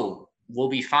 oh, we'll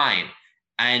be fine.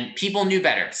 And people knew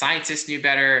better. Scientists knew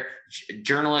better.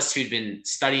 Journalists who'd been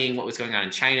studying what was going on in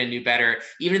China knew better.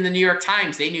 Even in the New York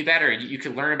Times, they knew better. You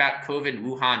could learn about COVID in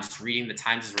Wuhan just reading the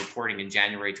Times' reporting in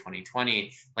January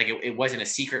 2020. Like it wasn't a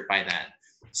secret by then.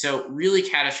 So really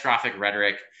catastrophic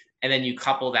rhetoric. And then you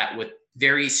couple that with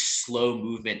very slow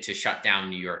movement to shut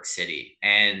down New York City.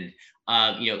 And,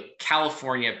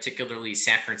 California, particularly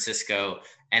San Francisco,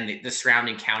 and the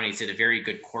surrounding counties did a very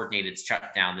good coordinated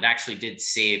shutdown that actually did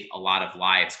save a lot of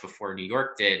lives before New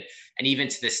York did. And even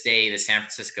to this day, the San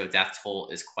Francisco death toll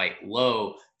is quite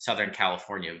low. Southern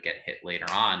California would get hit later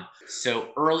on.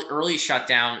 So early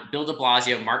shutdown. Bill de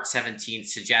Blasio, March 17th,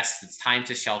 suggests it's time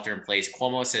to shelter in place.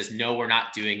 Cuomo says, no, we're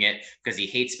not doing it because he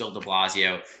hates Bill de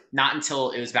Blasio. Not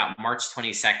until it was about March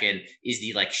 22nd is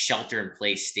the shelter in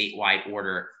place statewide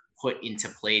order put into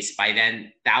place. By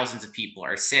then, thousands of people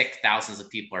are sick, thousands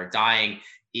of people are dying.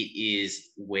 It is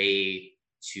way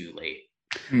too late.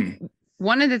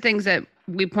 One of the things that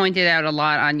we pointed out a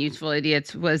lot on Useful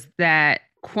Idiots was that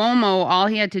Cuomo, all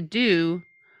he had to do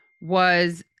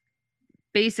was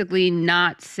basically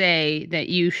not say that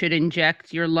you should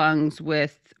inject your lungs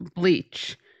with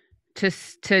bleach to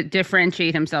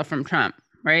differentiate himself from Trump.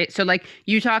 Right. So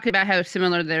you talk about how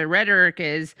similar the rhetoric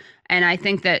is. And I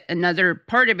think that another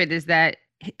part of it is that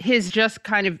his just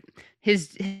kind of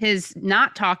his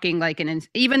not talking like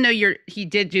even though he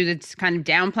did do this kind of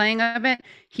downplaying of it,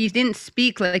 he didn't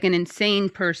speak like an insane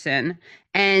person.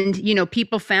 And,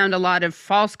 people found a lot of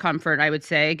false comfort, I would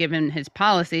say, given his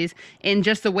policies, in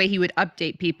just the way he would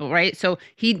update people. Right. So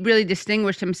he really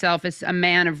distinguished himself as a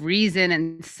man of reason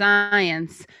and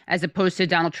science, as opposed to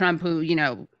Donald Trump, who,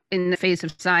 in the face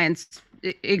of science,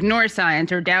 ignore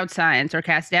science or doubt science or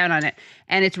cast doubt on it.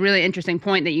 And it's a really interesting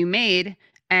point that you made.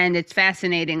 And it's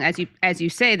fascinating, as you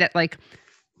say, that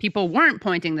people weren't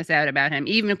pointing this out about him,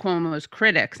 even Cuomo's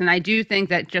critics. And I do think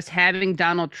that just having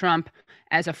Donald Trump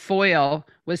as a foil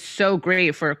was so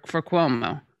great for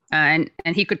Cuomo. And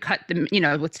he could cut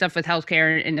with stuff with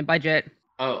healthcare in the budget.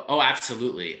 Oh,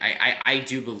 absolutely. I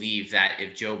do believe that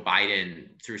if Joe Biden,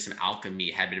 through some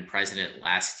alchemy, had been president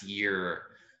last year,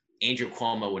 Andrew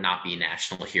Cuomo would not be a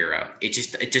national hero. It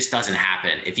just doesn't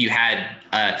happen. If you had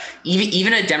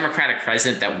even a Democratic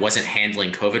president that wasn't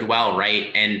handling COVID well,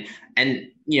 right? And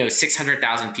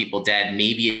 600,000 people dead,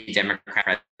 maybe a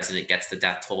Democratic president gets the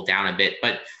death toll down a bit.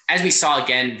 But as we saw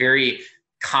again, very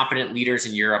competent leaders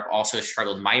in Europe also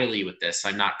struggled mightily with this. So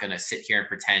I'm not going to sit here and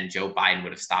pretend Joe Biden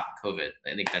would have stopped COVID.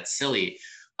 I think that's silly.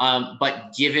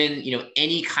 But given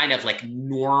any kind of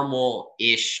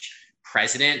normal-ish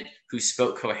president who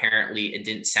spoke coherently and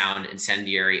didn't sound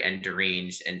incendiary and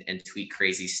deranged and tweet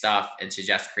crazy stuff and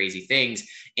suggest crazy things,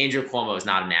 Andrew Cuomo is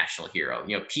not a national hero.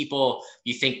 You know, people,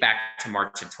 you think back to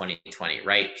March of 2020,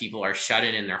 right? People are shut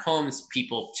in their homes,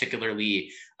 people,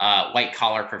 particularly white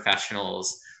collar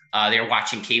professionals, they're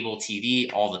watching cable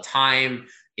TV all the time.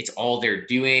 It's all they're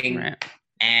doing. Right.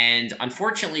 And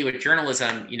unfortunately with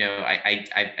journalism, you know,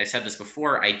 I said this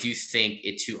before, I do think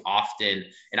it too often,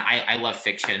 and I love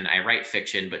fiction, I write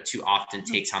fiction, but too often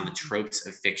takes on the tropes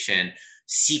of fiction,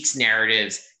 seeks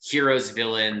narratives, heroes,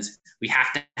 villains. We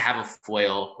have to have a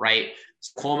foil, right?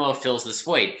 Cuomo fills this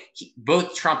void.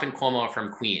 Both Trump and Cuomo are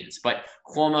from Queens, but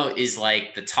Cuomo is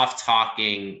like the tough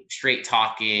talking, straight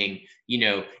talking, you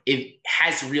know, it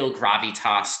has real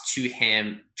gravitas to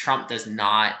him. Trump does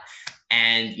not.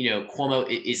 And, you know, Cuomo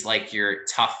is like your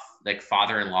tough, like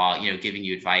father-in-law, you know, giving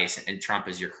you advice, and Trump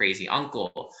is your crazy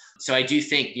uncle. So I do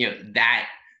think, you know, that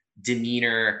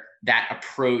demeanor, that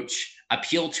approach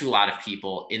appealed to a lot of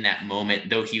people in that moment,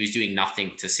 though he was doing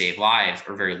nothing to save lives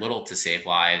or very little to save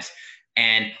lives.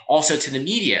 And also to the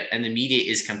media, and the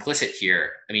media is complicit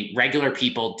here. I mean, regular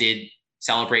people did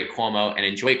celebrate Cuomo and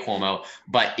enjoy Cuomo,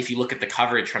 but if you look at the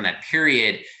coverage from that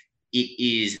period, it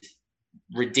is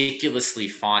ridiculously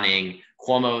fawning.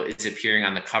 Cuomo is appearing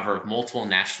on the cover of multiple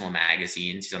national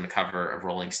magazines. He's on the cover of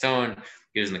Rolling Stone.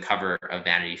 He was on the cover of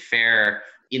Vanity Fair.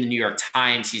 In the New York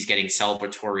Times, he's getting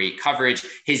celebratory coverage.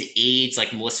 His aides,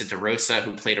 like Melissa DeRosa,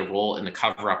 who played a role in the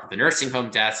cover-up of the nursing home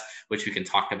deaths, which we can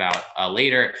talk about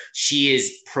later, she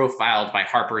is profiled by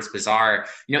Harper's Bazaar.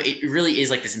 You know, it really is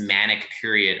like this manic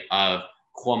period of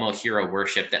Cuomo hero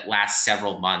worship that lasts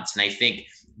several months. And I think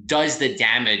does the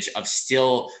damage of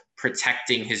still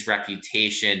protecting his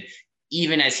reputation,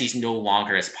 even as he's no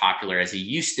longer as popular as he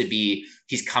used to be.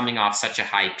 He's coming off such a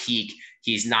high peak.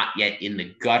 He's not yet in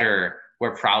the gutter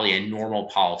where probably a normal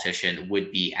politician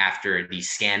would be after these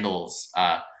scandals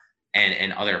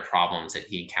and other problems that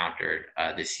he encountered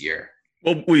this year.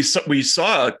 Well, we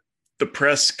saw the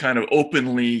press kind of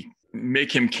openly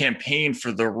make him campaign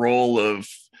for the role of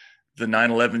the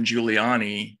 9/11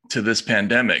 Giuliani to this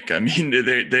pandemic. I mean,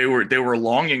 they were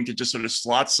longing to just sort of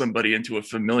slot somebody into a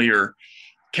familiar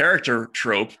character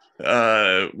trope,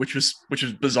 which was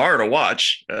bizarre to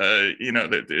watch. You know,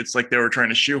 it's like they were trying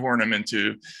to shoehorn him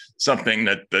into something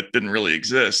that didn't really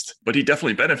exist. But he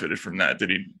definitely benefited from that.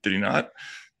 Did he not?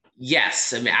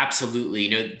 Yes, I mean, absolutely.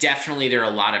 You know, definitely there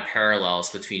are a lot of parallels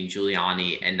between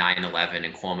Giuliani and 9/11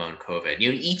 and Cuomo and COVID. You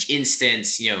know, in each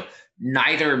instance, you know,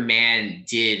 neither man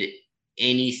did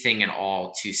anything at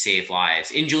all to save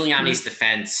lives. In Giuliani's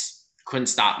defense, couldn't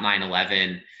stop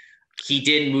 9/11. He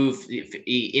did move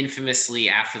infamously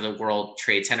after the World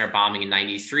Trade Center bombing in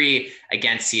 93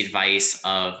 against the advice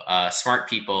of smart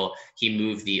people. He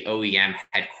moved the OEM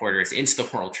headquarters into the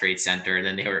World Trade Center, and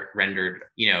then they were rendered,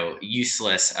 you know,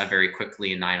 useless very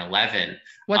quickly in 9/11.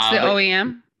 What's the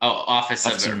OEM? Office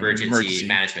of Emergency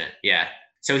Management. Yeah.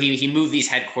 So he moved these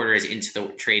headquarters into the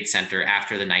Trade Center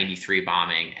after the 93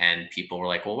 bombing, and people were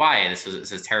like, well, why? This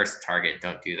is a terrorist target.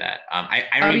 Don't do that. I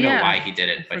don't even know why he did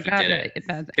it, but he did it.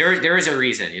 There is a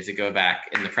reason. You have to go back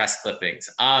in the press clippings.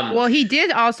 Well, he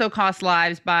did also cost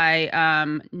lives by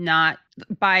I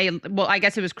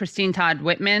guess it was Christine Todd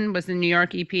Whitman was the New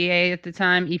York EPA at the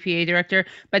time, EPA director,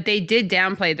 but they did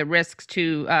downplay the risks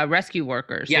to rescue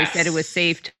workers. Yes. They said it was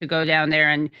safe to go down there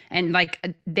and like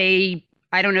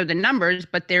I don't know the numbers,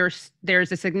 but there's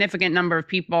a significant number of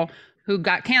people who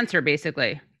got cancer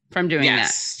basically from doing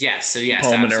that. Yes. So yes,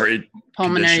 pulmonary,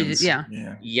 yeah.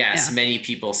 Yes, many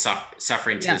people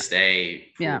suffering to this day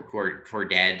who are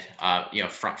dead, you know,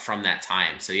 from that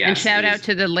time. So yeah. And shout out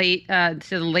to the late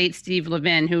Steve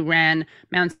Levin, who ran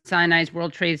Mount Sinai's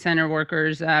World Trade Center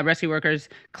rescue workers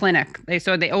clinic.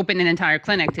 They opened an entire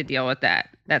clinic to deal with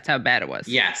that. That's how bad it was.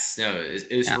 Yes, no,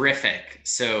 it was horrific.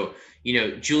 So, you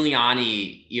know,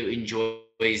 Giuliani, you know,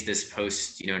 enjoys this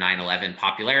post, you know, 9/11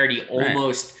 popularity.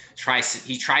 Almost tries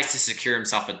to secure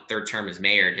himself a third term as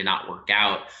mayor. Did not work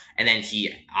out, and then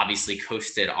he obviously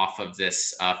coasted off of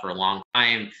this for a long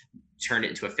time. Turned it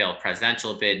into a failed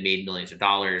presidential bid, made millions of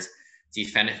dollars.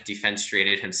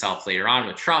 Defenestrated himself later on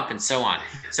with Trump, and so on.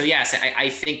 So yes, I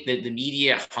think that the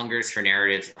media hungers for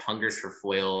narratives, hungers for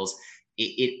foils.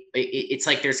 It's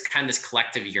like there's kind of this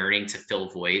collective yearning to fill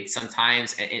voids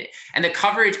sometimes, and the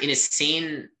coverage in a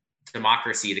sane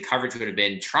democracy, the coverage would have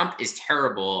been Trump is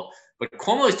terrible, but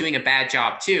Cuomo is doing a bad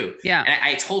job too. Yeah, and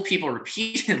I told people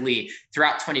repeatedly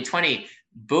throughout 2020,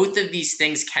 both of these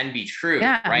things can be true.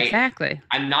 Yeah, right. Exactly.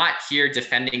 I'm not here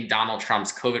defending Donald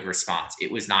Trump's COVID response.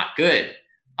 It was not good.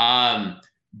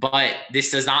 But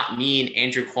this does not mean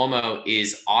Andrew Cuomo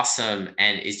is awesome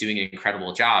and is doing an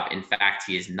incredible job. In fact,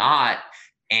 he is not.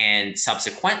 And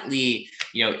subsequently,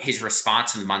 his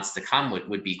response in the months to come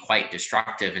would be quite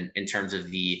destructive in terms of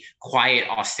the quiet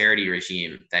austerity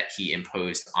regime that he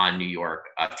imposed on New York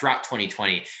throughout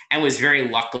 2020, and was very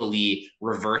luckily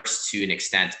reversed to an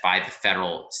extent by the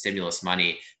federal stimulus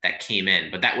money that came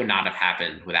in. But that would not have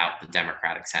happened without the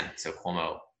Democratic Senate. So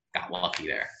Cuomo got lucky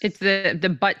there. It's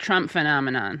the but Trump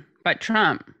phenomenon. But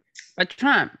Trump,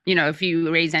 if you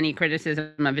raise any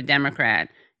criticism of a Democrat,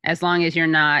 as long as you're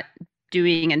not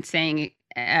doing and saying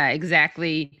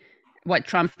exactly what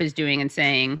Trump is doing and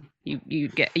saying,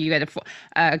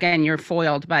 again, you're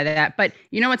foiled by that. But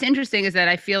what's interesting is that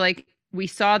I feel like we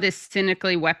saw this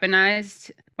cynically weaponized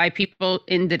by people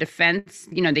in the defense.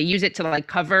 They use it to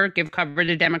give cover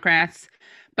to Democrats.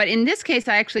 But in this case,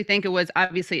 I actually think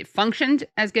it functioned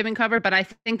as giving cover, but I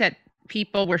think that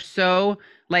people were so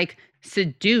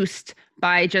seduced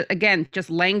by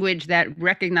just language that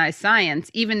recognized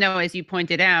science, even though, as you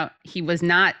pointed out, he was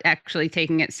not actually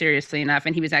taking it seriously enough,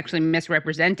 and he was actually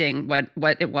misrepresenting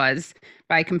what it was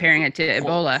by comparing it to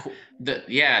Ebola.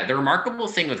 The remarkable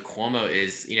thing with Cuomo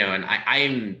is, and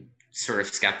I'm sort of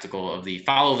skeptical of the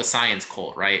follow the science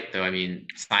cult, right? Though, I mean,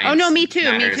 science. Oh no, me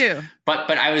too.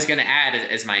 But I was going to add,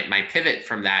 as my pivot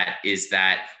from that, is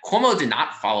that Cuomo did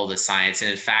not follow the science, and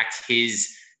in fact,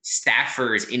 his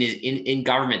staffers in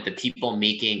government, the people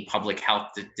making public health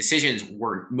decisions,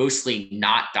 were mostly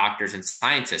not doctors and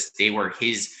scientists. They were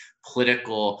his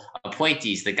political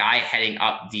appointees. The guy heading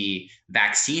up the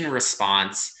vaccine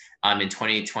response in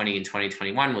 2020 and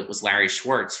 2021 was Larry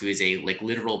Schwartz, who is a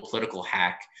literal political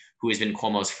hack who has been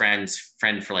Cuomo's friend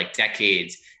for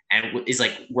decades, and is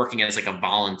working as a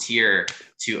volunteer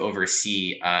to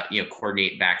oversee,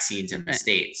 coordinate vaccines in the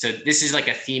state. So this is a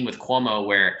theme with Cuomo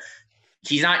where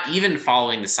he's not even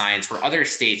following the science. Where other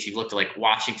states, you've looked at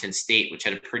Washington State, which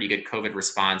had a pretty good COVID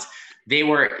response. Jay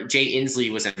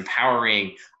Inslee was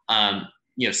empowering,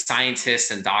 scientists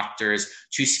and doctors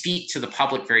to speak to the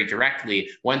public very directly.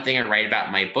 One thing I write about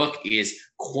in my book is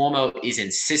Cuomo is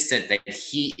insistent that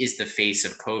he is the face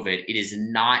of COVID. It is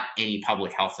not any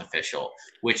public health official,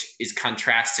 which is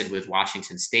contrasted with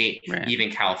Washington State, even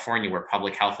California, where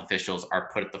public health officials are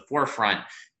put at the forefront.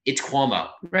 It's Cuomo,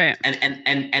 right?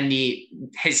 And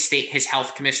his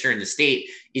health commissioner in the state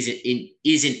is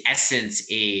in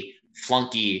essence a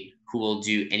flunky who will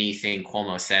do anything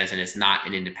Cuomo says and is not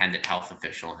an independent health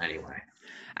official in any way.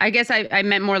 I guess I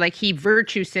meant more he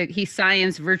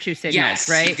science virtue signaled, yes,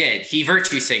 right? He did. He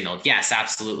virtue signaled. Yes,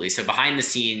 absolutely. So behind the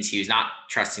scenes, he was not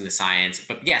trusting the science,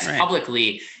 but yes,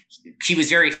 publicly, he was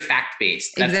very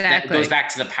fact-based. Exactly. That goes back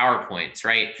to the PowerPoints,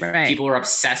 right? Right. People are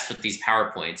obsessed with these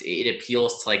PowerPoints. It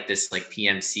appeals to this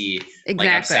PMC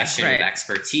obsession with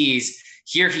expertise.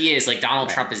 Here he is, Donald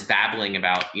Trump is babbling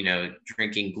about,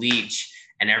 drinking bleach,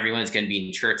 and everyone's going to be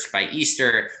in church by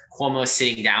Easter. Cuomo's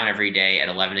sitting down every day at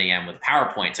 11 a.m. with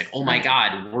PowerPoints. Oh my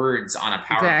God, words on a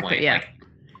PowerPoint. Exactly, yeah.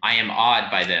 I am awed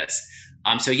by this.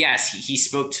 So yes, he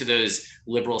spoke to those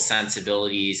liberal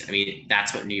sensibilities. I mean,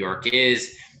 that's what New York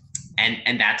is.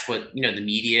 And that's what, the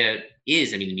media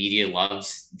is. I mean, the media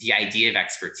loves the idea of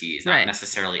expertise, not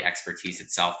necessarily expertise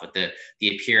itself, but the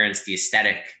appearance, the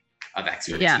aesthetic of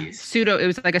expertise. Yeah, it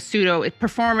was like a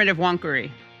performative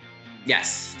wonkery.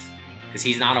 Yes, because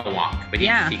he's not a wonk, but he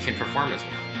can perform as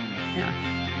one. Yeah.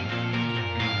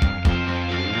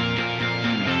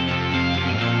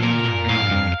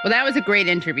 Well, that was a great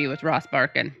interview with Ross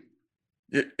Barkan.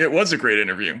 It was a great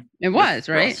interview. It was,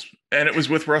 right? Ross, and it was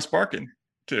with Ross Barkan,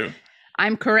 too.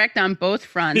 I'm correct on both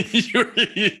fronts.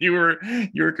 you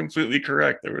were completely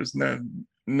correct. There was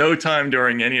no time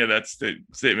during any of that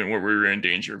statement where we were in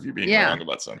danger of you being wrong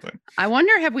about something. I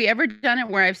wonder, have we ever done it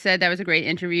where I've said that was a great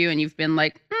interview and you've been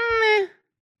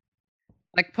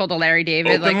pulled a Larry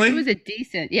David? Openly? It was a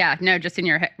decent, just in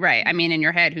your head. Right. I mean, in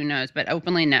your head, who knows? But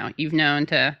openly, no. You've known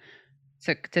to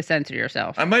censor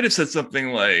yourself. I might have said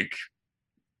something like,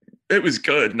 it was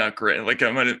good, not great.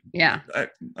 I might have. Yeah.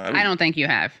 I don't think you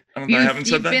have. I haven't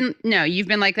said that? You've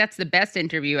been that's the best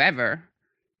interview ever.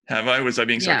 Have I? Was I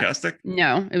being sarcastic?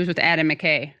 No, it was with Adam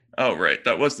McKay. Oh, right.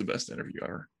 That was the best interview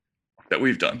ever that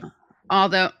we've done.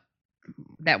 Although,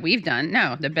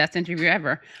 the best interview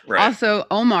ever. Right. Also,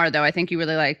 Omar, though, I think you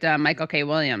really liked Michael K.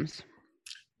 Williams.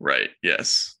 Right.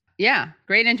 Yes. Yeah.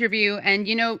 Great interview. And,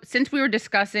 since we were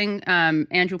discussing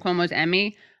Andrew Cuomo's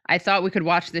Emmy, I thought we could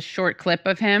watch this short clip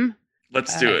of him.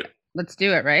 Let's do it. Let's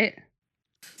do it, right?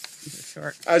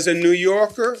 As a New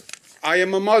Yorker, I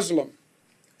am a Muslim.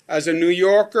 As a New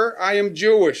Yorker, I am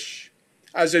Jewish.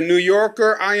 As a New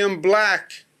Yorker, I am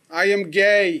black. I am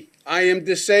gay. I am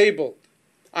disabled.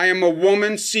 I am a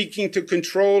woman seeking to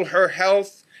control her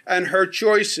health and her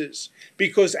choices,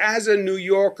 because as a New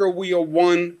Yorker, we are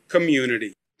one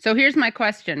community. So here's my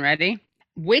question. Ready?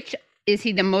 Which is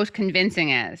he the most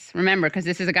convincing as? Remember, because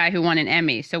this is a guy who won an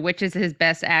Emmy. So which is his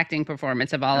best acting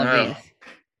performance of all of these?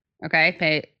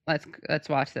 Okay, let's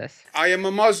watch this. I am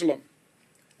a Muslim.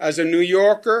 As a New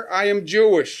Yorker, I am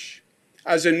Jewish.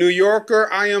 As a New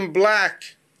Yorker, I am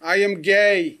Black. I am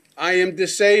gay. I am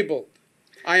disabled.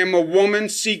 I am a woman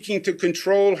seeking to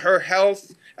control her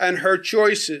health and her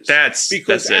choices.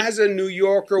 Because as a New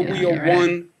Yorker, we are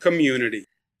one community.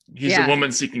 He's a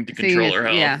woman seeking to control her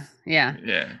health.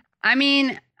 Yeah. I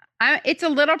mean, it's a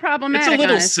little problematic. It's a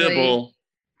little honestly, Sybil.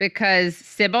 Because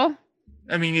Sybil?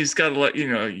 I mean, he's got a lot,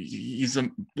 he's a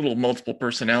little multiple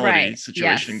personality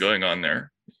situation going on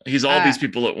there. He's all these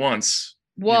people at once.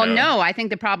 Well, no, I think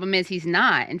the problem is he's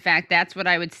not. In fact, that's what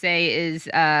I would say is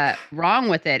wrong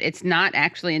with it. It's not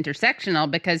actually intersectional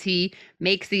because he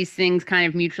makes these things kind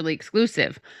of mutually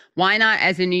exclusive. Why not,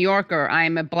 as a New Yorker,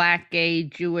 I'm a Black, gay,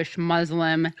 Jewish,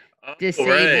 Muslim,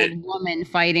 disabled woman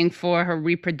fighting for her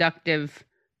reproductive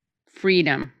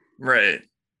freedom. Right.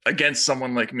 Against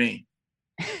someone like me.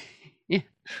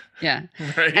 Yeah.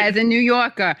 Right. As a New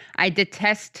Yorker, I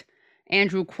detest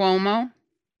Andrew Cuomo.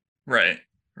 Right.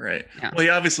 Yeah. Well, he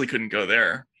obviously couldn't go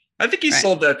there. I think he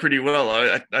sold that pretty well.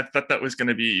 I thought that was going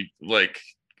to be like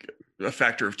a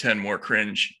factor of 10 more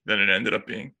cringe than it ended up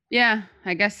being. Yeah,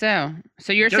 I guess so.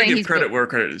 So you're saying he's credit where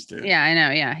credit is due. Yeah, I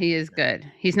know. Yeah, he is good.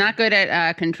 He's not good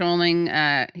at controlling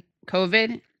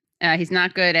COVID. He's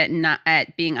not good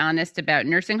at being honest about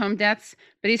nursing home deaths,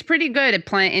 but he's pretty good at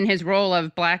playing in his role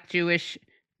of Black, Jewish,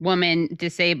 woman,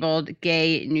 disabled,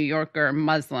 gay, New Yorker,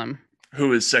 Muslim.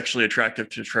 Who is sexually attractive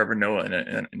to Trevor Noah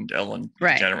and Ellen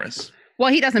DeGeneres. Well,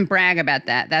 he doesn't brag about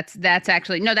that. That's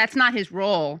actually, no, that's not his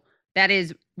role. That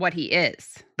is what he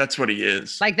is. That's what he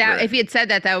is. Like that, if he had said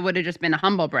that, that would have just been a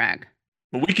humble brag.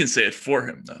 But we can say it for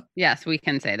him, though. Yes, we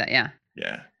can say that, yeah.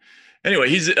 Yeah.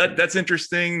 Anyway, that's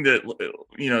interesting. That was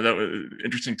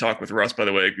interesting talk with Russ, by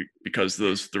the way, because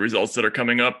the results that are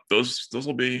coming up,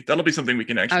 that'll be something we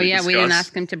can actually discuss. We didn't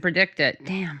ask him to predict it.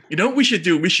 Damn. You know what we should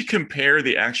do? We should compare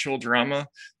the actual drama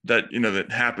that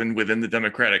happened within the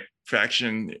Democratic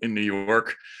faction in New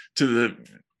York to the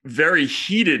very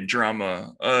heated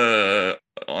drama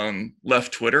on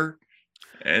left Twitter,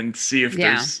 and see if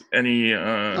there's any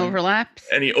overlap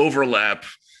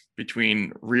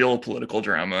between real political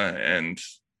drama and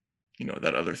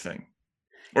that other thing.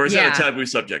 Or is that a taboo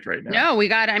subject right now? No,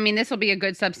 this will be a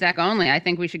good Substack only. I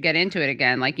think we should get into it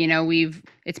again. Like,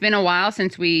 it's been a while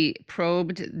since we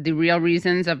probed the real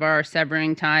reasons of our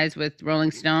severing ties with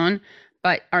Rolling Stone.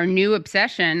 But our new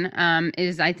obsession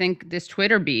is, I think, this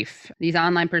Twitter beef, these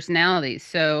online personalities.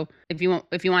 So if you want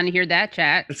to hear that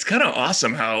chat, it's kind of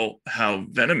awesome how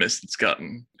venomous it's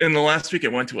gotten. In the last week,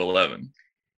 it went to 11.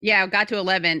 Yeah, it got to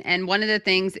 11. And one of the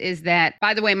things is that,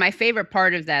 by the way, my favorite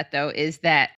part of that, though, is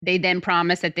that they then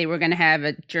promised that they were going to have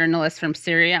a journalist from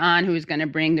Syria on who was going to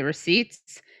bring the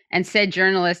receipts. And said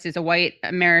journalist is a white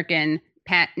American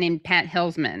named Pat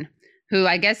Hillsman, who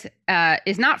I guess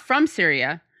is not from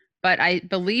Syria, but I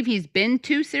believe he's been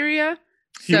to Syria.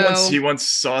 He once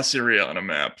saw Syria on a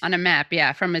map. On a map,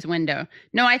 yeah, from his window.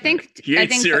 No, I think he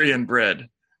ate Syrian bread.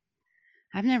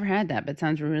 I've never had that, but it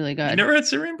sounds really good. You never had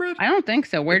Syrian bread? I don't think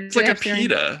so. It's like a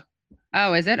pita.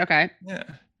 Oh, is it? Okay. Yeah.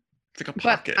 It's like a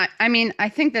pocket. But I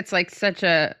think that's like such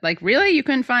a, really? You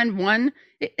couldn't find one?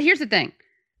 Here's the thing.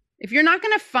 If you're not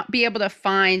going to be able to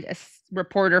find a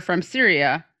reporter from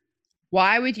Syria,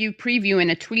 why would you preview in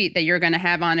a tweet that you're going to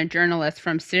have on a journalist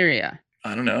from Syria?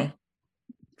 I don't know.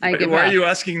 Why are you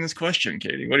asking this question,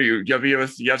 Katie? What you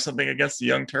have something against the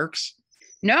Young Turks?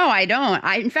 No, I don't.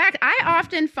 In fact, I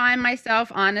often find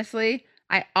myself, honestly,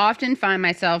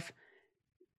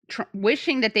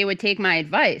 wishing that they would take my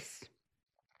advice,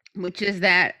 which is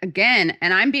that, again,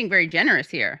 and I'm being very generous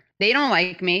here, they don't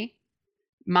like me.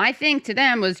 My thing to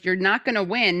them was, you're not going to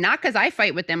win, not because I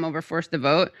fight with them over force to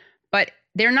vote, but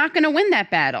they're not going to win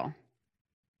that battle.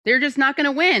 They're just not going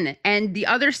to win. And the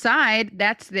other side,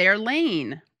 that's their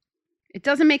lane. It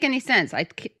doesn't make any sense.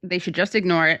 They should just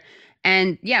ignore it.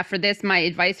 And yeah, for this, my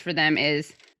advice for them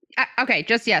is,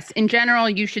 in general,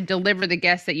 you should deliver the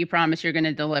guests that you promise you're going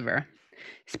to deliver.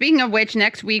 Speaking of which,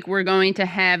 next week we're going to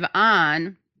have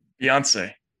on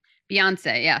Beyonce,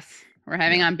 yes. We're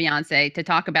having on Beyonce to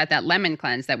talk about that lemon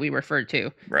cleanse that we referred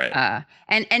to. Right.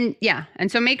 And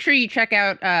so make sure you check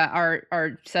out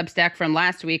our Substack from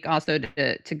last week also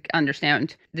to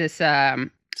understand this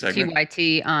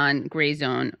TYT on gray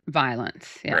zone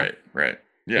violence. Yeah. Right.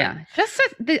 Yeah. Just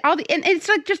and it's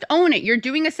like, just own it. You're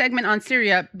doing a segment on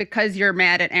Syria because you're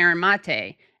mad at Aaron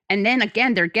Mate. And then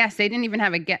again, their guests, they didn't even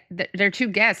have a guest. Their two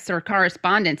guests or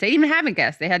correspondents. They didn't even have a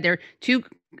guest. They had it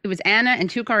was Anna and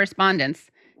two correspondents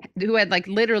who had like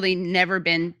literally never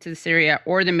been to Syria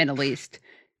or the Middle East.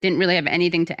 Didn't really have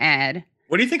anything to add.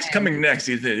 What do you think's coming next?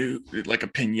 Either like a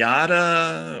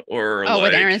piñata or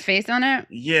with Aaron's face on it?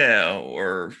 Yeah,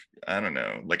 or I don't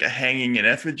know, like a hanging in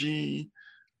effigy.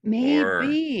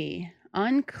 Maybe.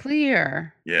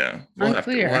 Unclear. Yeah, we'll have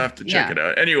to check it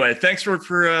out. Anyway, thanks for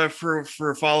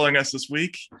following us this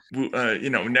week.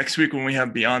 Next week when we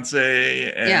have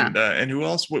Beyonce and who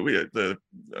else?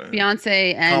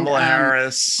 Beyonce and Kamala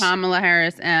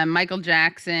Harris, and Michael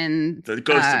Jackson, the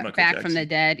ghost of Michael back Jackson. from the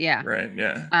dead. Yeah, right.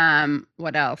 Yeah.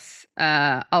 What else?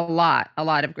 A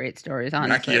lot of great stories.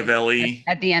 Honestly, Machiavelli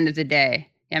at the end of the day.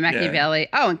 Yeah, Machiavelli.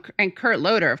 Yeah. Oh, and Kurt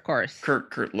Loder, of course.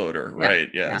 Kurt Loder, right?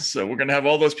 Yeah. So we're gonna have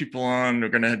all those people on. We're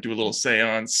gonna do a little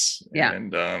séance. Yeah.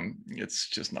 And it's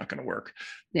just not gonna work.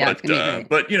 Yeah.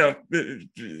 But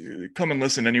come and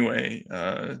listen anyway,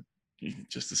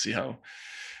 just to see how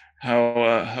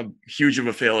huge of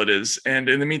a fail it is. And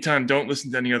in the meantime, don't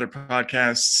listen to any other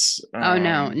podcasts. Oh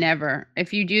no, never.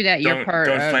 If you do that, you're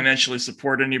don't financially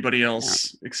support anybody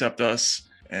else except us.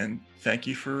 And thank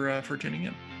you for tuning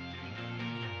in.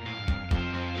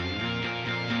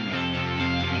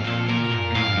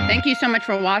 Thank you so much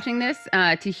for watching this.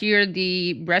 To hear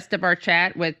the rest of our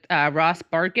chat with Ross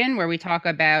Barkan, where we talk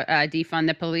about defund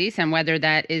the police and whether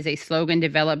that is a slogan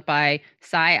developed by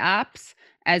PsyOps,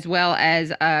 as well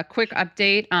as a quick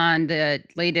update on the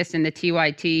latest in the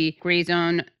TYT Gray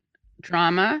Zone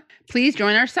drama, please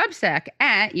join our Substack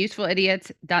at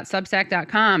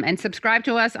usefulidiots.substack.com and subscribe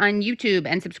to us on YouTube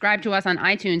and subscribe to us on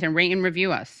iTunes and rate and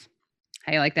review us.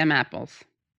 How you like them apples?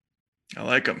 I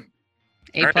like them.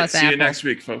 A+ See you next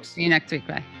week, folks. See you next week.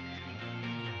 Bye.